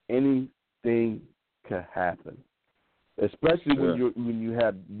 anything can happen. Especially when you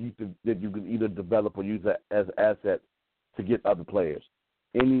have youth that you can either develop or use as an asset to get other players.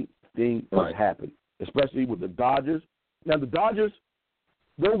 Anything can happen. Especially with the Dodgers. Now the Dodgers,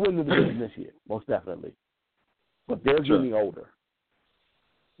 they'll win the division this year, most definitely. But they're getting older.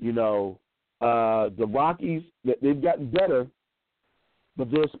 You know, the Rockies, they've gotten better,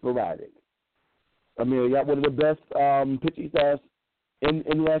 but they're sporadic. I mean, they got one of the best pitching staffs in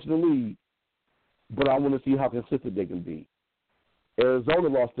the National League, but I want to see how consistent they can be. Arizona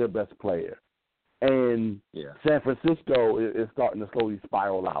lost their best player, and San Francisco is starting to slowly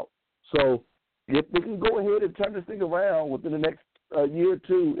spiral out. So if they can go ahead and turn this thing around within the next year or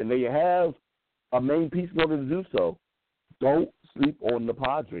two, and they have a main piece in order to do so, don't sleep on the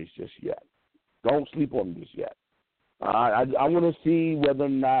Padres just yet. Don't sleep on them just yet. I want to see whether or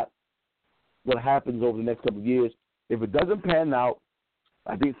not what happens over the next couple of years. If it doesn't pan out,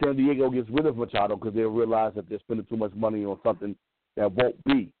 I think San Diego gets rid of Machado because they'll realize that they're spending too much money on something that won't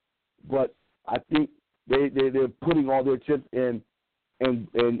be. But I think they're putting all their chips in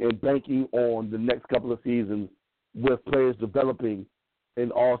and banking on the next couple of seasons with players developing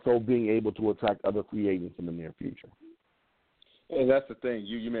and also being able to attract other free agents in the near future. And that's the thing.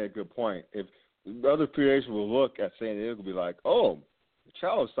 You made a good point. If other free agents will look at San Diego and be like, oh,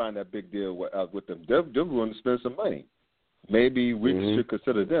 Machado signed that big deal with them. They're willing to spend some money. Maybe we should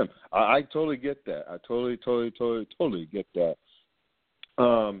consider them. I totally get that. I totally get that.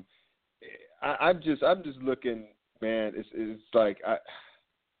 I'm just looking, man. It's like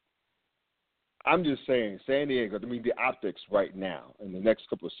I'm just saying, San Diego. I mean, the optics right now in the next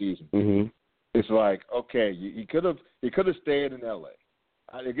couple of seasons. It's like, okay, he could have stayed in L.A.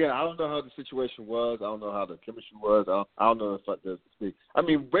 Again, I don't know how the situation was. I don't know how the chemistry was. I don't know if I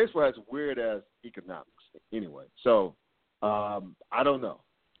mean, baseball has weird ass economics anyway. So. I don't know.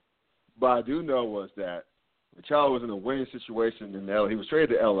 But I do know was that Machado was in a winning situation in L.A. He was traded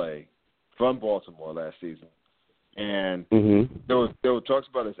to L.A. from Baltimore last season. And there were talks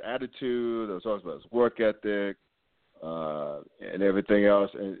about his attitude, there was talks about his work ethic, and everything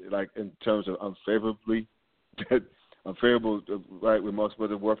else, and like in terms of unfavorable, right, with most of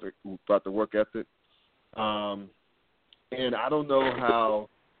the work about the work ethic. And I don't know how,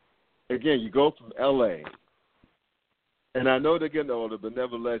 again, you go from L.A., and I know they're getting older, but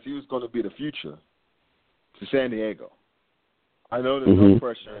nevertheless, he was going to be the future to San Diego. I know there's no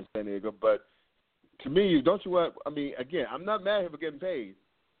pressure in San Diego, but to me, don't you want, I mean, again, I'm not mad at him for getting paid,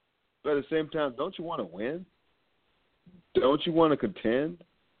 but at the same time, don't you want to win? Don't you want to contend?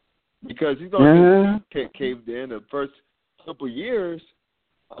 Because he's going to get caved in the first couple of years.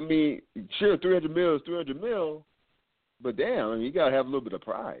 I mean, sure, $300 million is $300 million, but damn, I mean, you got to have a little bit of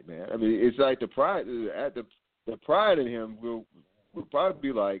pride, man. I mean, it's like the pride in him will probably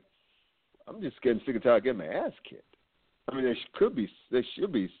be like, I'm just getting sick and tired of getting my ass kicked. I mean, there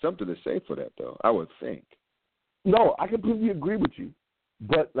should be something to say for that, though, I would think. No, I completely agree with you.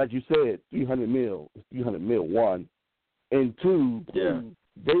 But like you said, $300 million is $300 million, one. And two,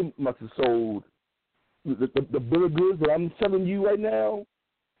 they must have sold the bill of goods that I'm selling you right now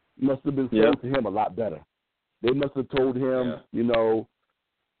must have been sold to him a lot better. They must have told him,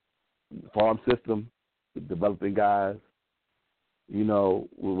 farm system, developing guys,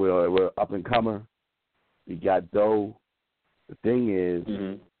 we're up and comer. We got dough. The thing is,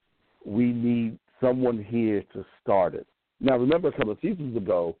 we need someone here to start it. Now, remember a couple of seasons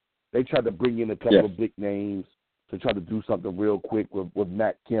ago, they tried to bring in a couple of big names to try to do something real quick with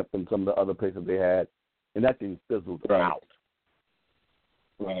Matt Kemp and some of the other places they had, and that thing fizzled out.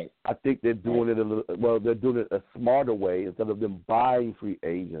 Right. I think they're doing it they're doing it a smarter way. Instead of them buying free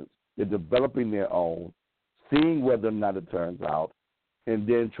agents, they're developing their own, seeing whether or not it turns out, and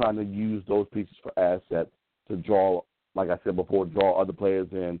then trying to use those pieces for assets to draw, like I said before, draw other players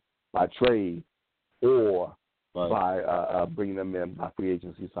in by trade or by bringing them in by free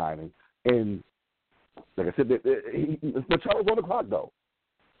agency signing. And like I said, Machelo's on the clock, though.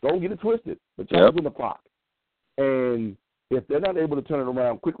 Don't get it twisted. Machelo's on the clock. And if they're not able to turn it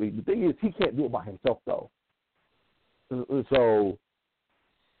around quickly, the thing is he can't do it by himself, though. So,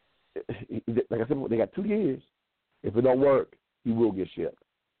 like I said, they got 2 years. If it don't work, he will get shipped.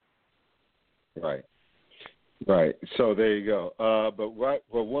 Right. Right. So there you go.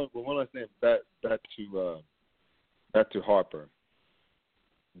 One last thing back to Harper.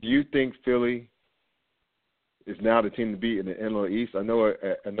 Do you think Philly is now the team to beat in the NL East? I know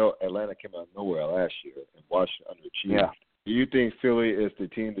Atlanta came out of nowhere last year and Washington underachieved. Yeah. Do you think Philly is the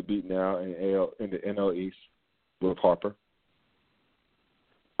team to beat now in the NL East with Harper?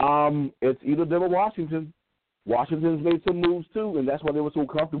 It's either them or Washington. Washington's made some moves too, and that's why they were so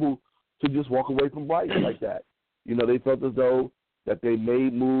comfortable to just walk away from Bryce like that. They felt as though that they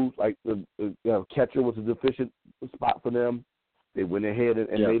made moves, like the catcher was a deficient spot for them. They went ahead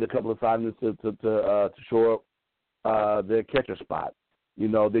and made a couple of signings to shore up their catcher spot. They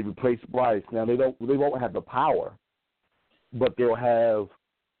replaced Bryce. Now they won't have the power, but they'll have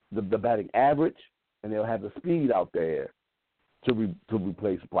the batting average and they'll have the speed out there to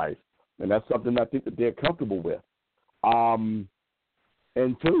replace Bryce, and that's something I think that they're comfortable with. And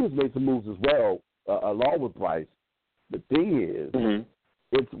Philly has made some moves as well, along with Bryce. The thing is,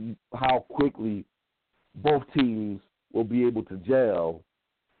 it's how quickly both teams will be able to gel,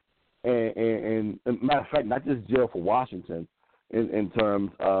 and matter of fact, not just gel for Washington in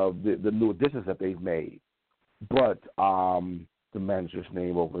terms of the new additions that they've made, but the manager's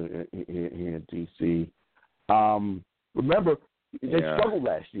name over here in D.C. Remember, they struggled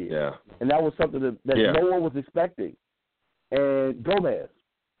last year, and that was something that no one was expecting. And Gomez,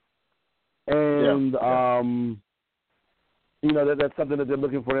 and that's something that they're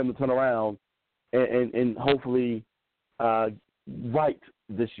looking for them to turn around and hopefully right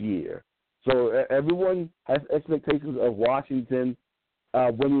this year. So everyone has expectations of Washington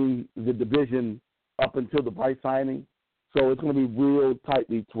winning the division up until the Bryce signing. So it's going to be real tight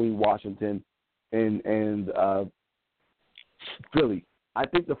between Washington and Philly. I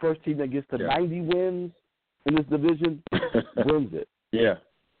think the first team that gets to 90 wins in this division wins it. Yeah,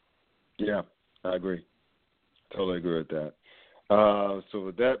 I agree. Totally agree with that. So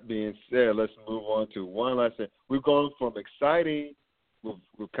with that being said, let's move on to one last thing. We've gone from exciting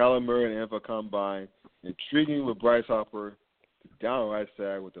with Kyler Murray and NFL Combine, intriguing with Bryce Harper, to downright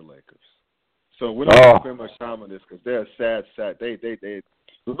sad with the Lakers. So we're not going to spend much time on this because they're sad. They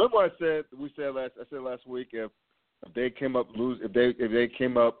remember what I said last week if they came up if they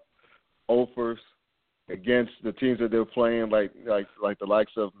came up offers against the teams that they were playing, like the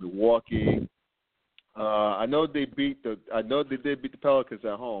likes of Milwaukee. I know they did beat the Pelicans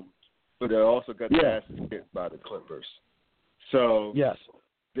at home, but they also got their asses kicked by the Clippers. So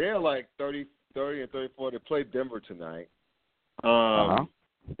they're like 30 and 34. They play Denver tonight.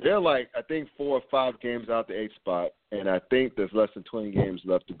 They're like, I think 4 or 5 games out the 8th spot, and I think there's less than 20 games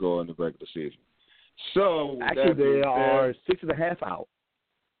left to go in the regular season. So actually, they are 6.5 out.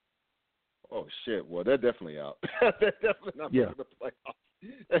 Oh shit! Well, they're definitely out. They're definitely not making the playoffs.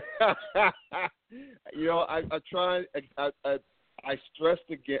 I stressed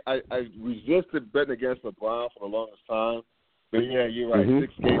against. I resisted betting against LeBron for the longest time. But yeah, you're right.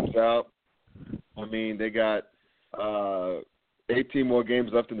 6 games out. I mean, they got 18 more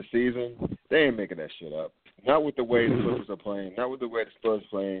games left in the season. They ain't making that shit up. Not with the way the Clippers are playing. Not with the way the Spurs are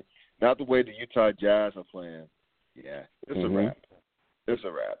playing. Not the way the Utah Jazz are playing. Yeah, it's a wrap. It's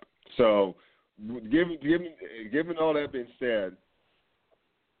a wrap. So, given all that being said,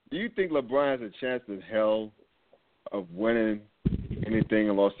 do you think LeBron has a chance in hell of winning anything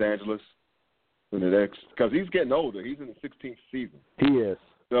in Los Angeles in the next? Because he's getting older. He's in the 16th season. He is.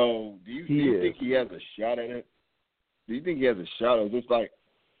 So, do you think he has a shot at it? Do you think he has a shot? Or is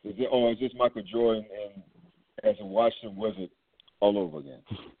this Michael Jordan and as a Washington Wizard all over again?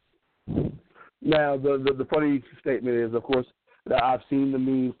 Now, the funny statement is, of course, that I've seen the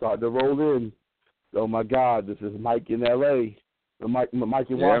memes start to roll in. Oh, my God, this is Mike in L.A., Mike in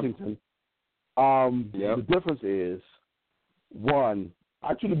Washington. The difference is, one,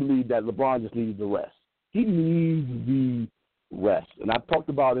 I truly believe that LeBron just needs the rest. He needs the rest. And I've talked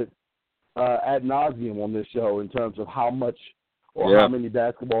about it ad nauseum on this show in terms of how much or how many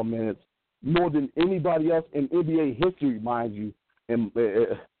basketball minutes, more than anybody else in NBA history, mind you. And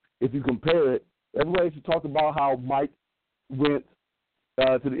if you compare it, everybody used to talk about how Mike went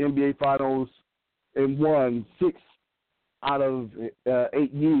to the NBA Finals and won 6 out of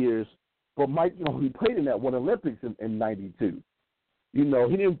 8 years. But Mike, he played in that one Olympics in 92. He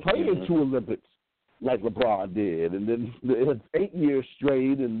didn't play in 2 Olympics like LeBron did. And then it's 8 years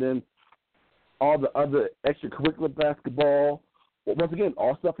straight, and then all the other extracurricular basketball. Well, once again,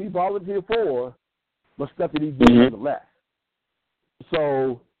 all stuff he volunteered for, but stuff that he did nonetheless.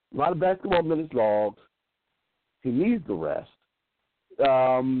 So a lot of basketball minutes logged. He needs the rest.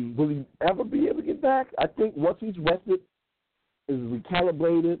 Will he ever be able to get back? I think once he's rested, is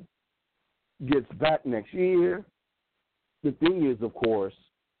recalibrated, gets back next year. The thing is, of course,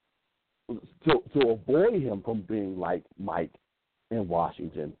 to avoid him from being like Mike in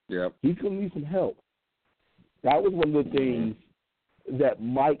Washington, he's going to need some help. That was one of the things that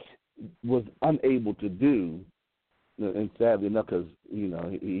Mike was unable to do, and sadly enough, because he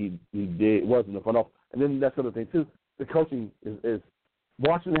wasn't the front office. And then that's the other thing too. The coaching is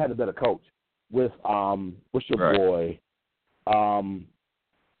Washington had a better coach with what's your boy?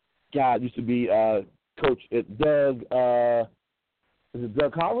 God used to be coach at Doug. Is it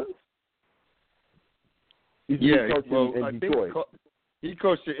Doug Collins? In Detroit. He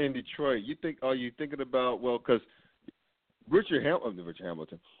coached in Detroit. Are you thinking about because Leonard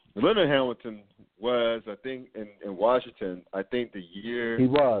Hamilton was, I think, in Washington. I think the year he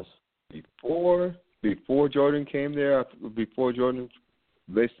was before Jordan came there. Before Jordan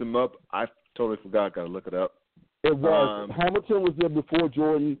laced him up, I totally forgot. I got to look it up. It was Hamilton was there before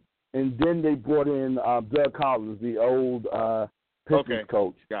Jordan, and then they brought in Doug Collins, the old Pistons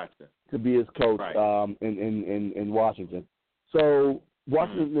coach, to be his coach in Washington. So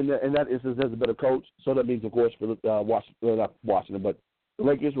Washington, in that instance, has a better coach. So that means, of course, for not Washington, but the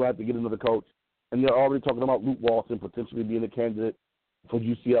Lakers will have to get another coach. And they're already talking about Luke Walton potentially being a candidate for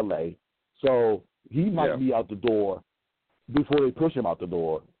UCLA. So he might be out the door before they push him out the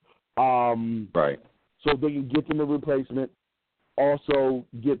door. So they can get them a replacement, also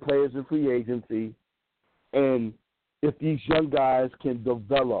get players in free agency, and if these young guys can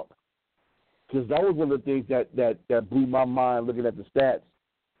develop, because that was one of the things that blew my mind looking at the stats.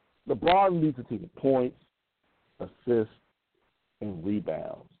 LeBron leads the team in points, assists, and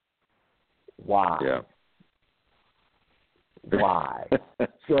rebounds. Why? Yeah. Why?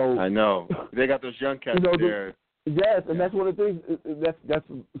 So I know they got those young cats there. Yes, and that's one of the things. That's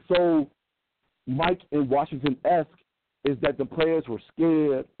so Mike in Washington-esque is that the players were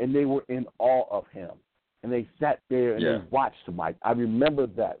scared and they were in awe of him, and they sat there and they watched Mike. I remember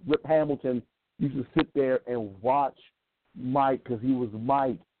that. Rip Hamilton used to sit there and watch Mike because he was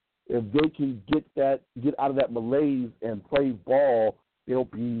Mike. If they can get out of that malaise and play ball, they'll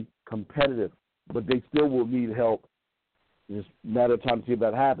be competitive. But they still will need help. It's a matter of time to see if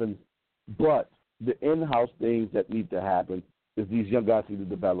that happens. But the in-house things that need to happen is these young guys need to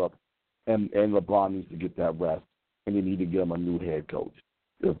develop, and LeBron needs to get that rest, and they need to get him a new head coach.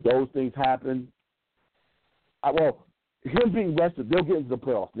 If those things happen, him being rested, they'll get into the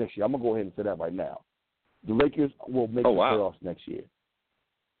playoffs next year. I'm going to go ahead and say that right now. The Lakers will make the playoffs next year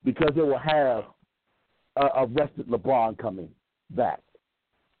because they will have a rested LeBron coming back.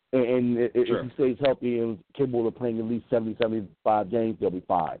 And if he stays healthy and capable of playing at least 70, 75 games, they'll be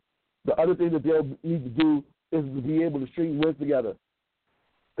fine. The other thing that they'll need to do is to be able to string wins together.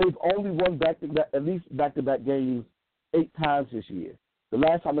 They've only won at least back-to-back games 8 times this year. The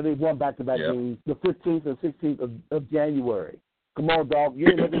last time they've won back-to-back games, the 15th and 16th of January. Come on, dog. You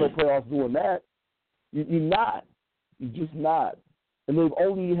ain't making no playoffs doing that. You're not. You're just not. And they've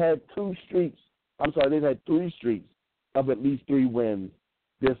only had 2 streaks. They've had 3 streaks of at least 3 wins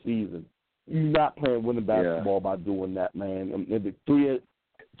this season. You're not playing winning basketball by doing that, man. And 3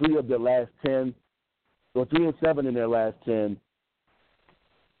 of their last 10, or 3 and 7 in their last 10.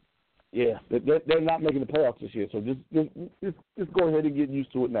 Yeah, they're not making the playoffs this year. So just go ahead and get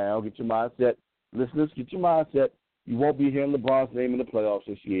used to it now. Get your mindset. Listeners, get your mindset. You won't be hearing LeBron's name in the playoffs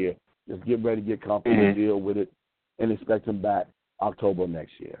this year. Just get ready, get comfortable, deal with it, and expect him back October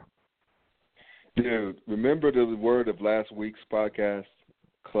next year. Dude, remember the word of last week's podcast,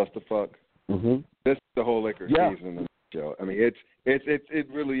 clusterfuck? Mm-hmm. This is the whole Lakers season in the show. I mean, it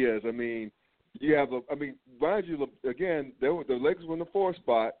really is. I mean, you have mind you, again, the Lakers were in the 4th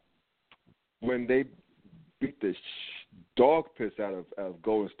spot when they beat the dog piss out of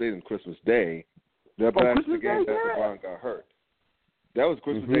Golden State on Christmas Day. That was the game that LeBron got hurt. That was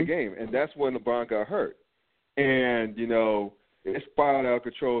Christmas Day game, and that's when LeBron got hurt. And, it spiraled out of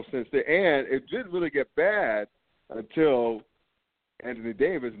control since then. And it didn't really get bad until Anthony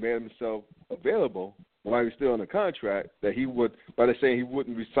Davis made himself available while he was still on the contract that he would, by saying he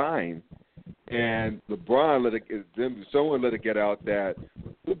wouldn't resign. And LeBron someone let it get out that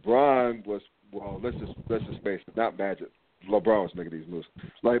LeBron was, let's just face it, not Magic. LeBron was making these moves.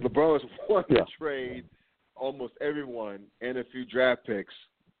 Like, LeBron was wanting to trade almost everyone and a few draft picks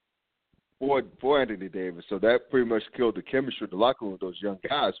for Anthony Davis. So that pretty much killed the chemistry of the locker room with those young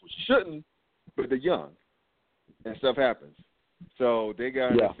guys, which shouldn't, but they're young. And stuff happens. So they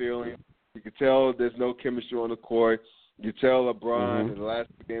got a feeling. You can tell there's no chemistry on the court. You tell LeBron in the last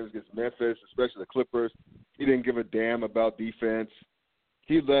 2 games against Memphis, especially the Clippers, he didn't give a damn about defense.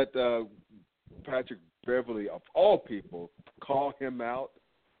 He let Patrick Beverly, of all people, call him out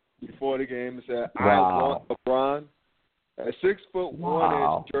before the game and said, I want LeBron, a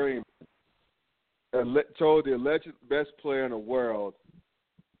 6'1" journeyman, told the alleged best player in the world,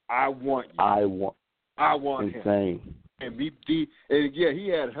 I want you. I want him. And he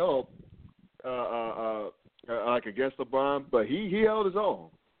had help like against LeBron, but he held his own.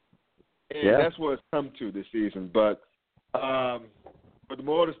 And that's what it's come to this season. But the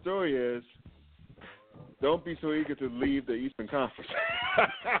moral of the story is, don't be so eager to leave the Eastern Conference.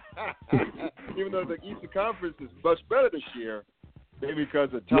 Even though the Eastern Conference is much better this year, maybe because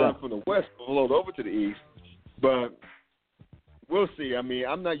the talent from the West flowed over to the East. But we'll see. I mean,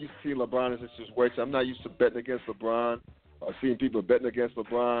 I'm not used to seeing LeBron in this situation. I'm not used to betting against LeBron or seeing people betting against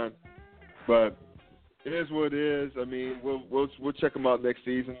LeBron. But it is what it is. I mean, we'll check them out next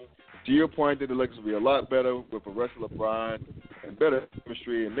season. To your point, that the Lakers will be a lot better with the rest of LeBron and better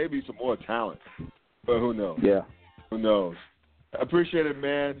chemistry and maybe some more talent. But who knows? Yeah. Who knows? I appreciate it,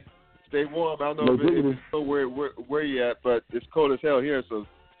 man. Stay warm. I don't know if it's still where you at, but it's cold as hell here, so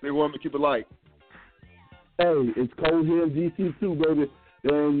stay warm and keep it light. Hey, it's cold here in DC too, baby,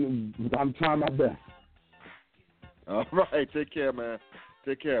 and I'm trying my best. All right. Take care, man.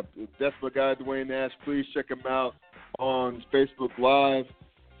 Take care. That's my guy, Dwayne Nash. Please check him out on Facebook Live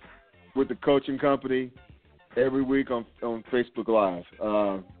with the coaching company every week on Facebook Live.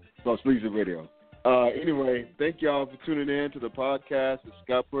 On Sleazy Radio. Anyway, thank y'all for tuning in to the podcast, the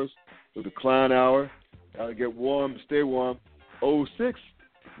Scuppers, to the Clown Hour. Get warm, stay warm. 06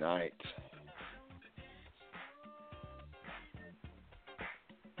 night.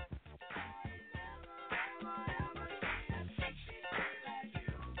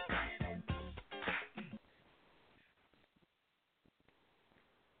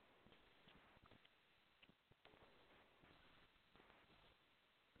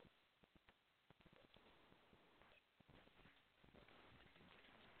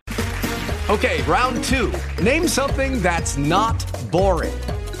 Okay, round 2. Name something that's not boring.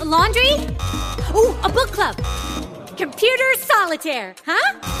 A laundry? Ooh, a book club. Computer solitaire,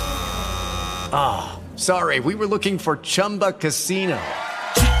 huh? Ah, sorry, we were looking for Chumba Casino.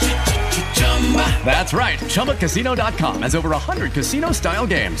 That's right, ChumbaCasino.com has over 100 casino-style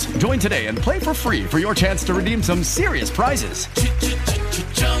games. Join today and play for free for your chance to redeem some serious prizes.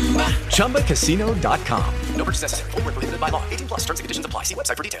 ChumbaCasino.com. No purchase necessary. Void where prohibited by law. 18+ terms and conditions apply. See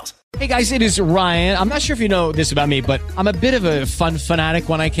website for details. Hey guys, it is Ryan. I'm not sure if you know this about me, but I'm a bit of a fun fanatic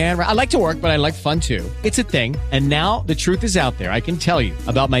when I can. I like to work, but I like fun too. It's a thing. And now the truth is out there. I can tell you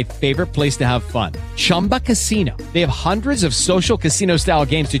about my favorite place to have fun. Chumba Casino. They have hundreds of social casino style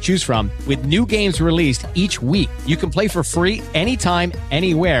games to choose from with new games released each week. You can play for free anytime,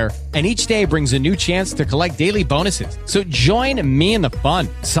 anywhere. And each day brings a new chance to collect daily bonuses. So join me in the fun.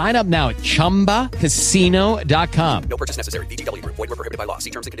 Sign up now at ChumbaCasino.com. No purchase necessary. VGW Group. Void where prohibited by law.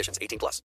 See terms and conditions. 18+.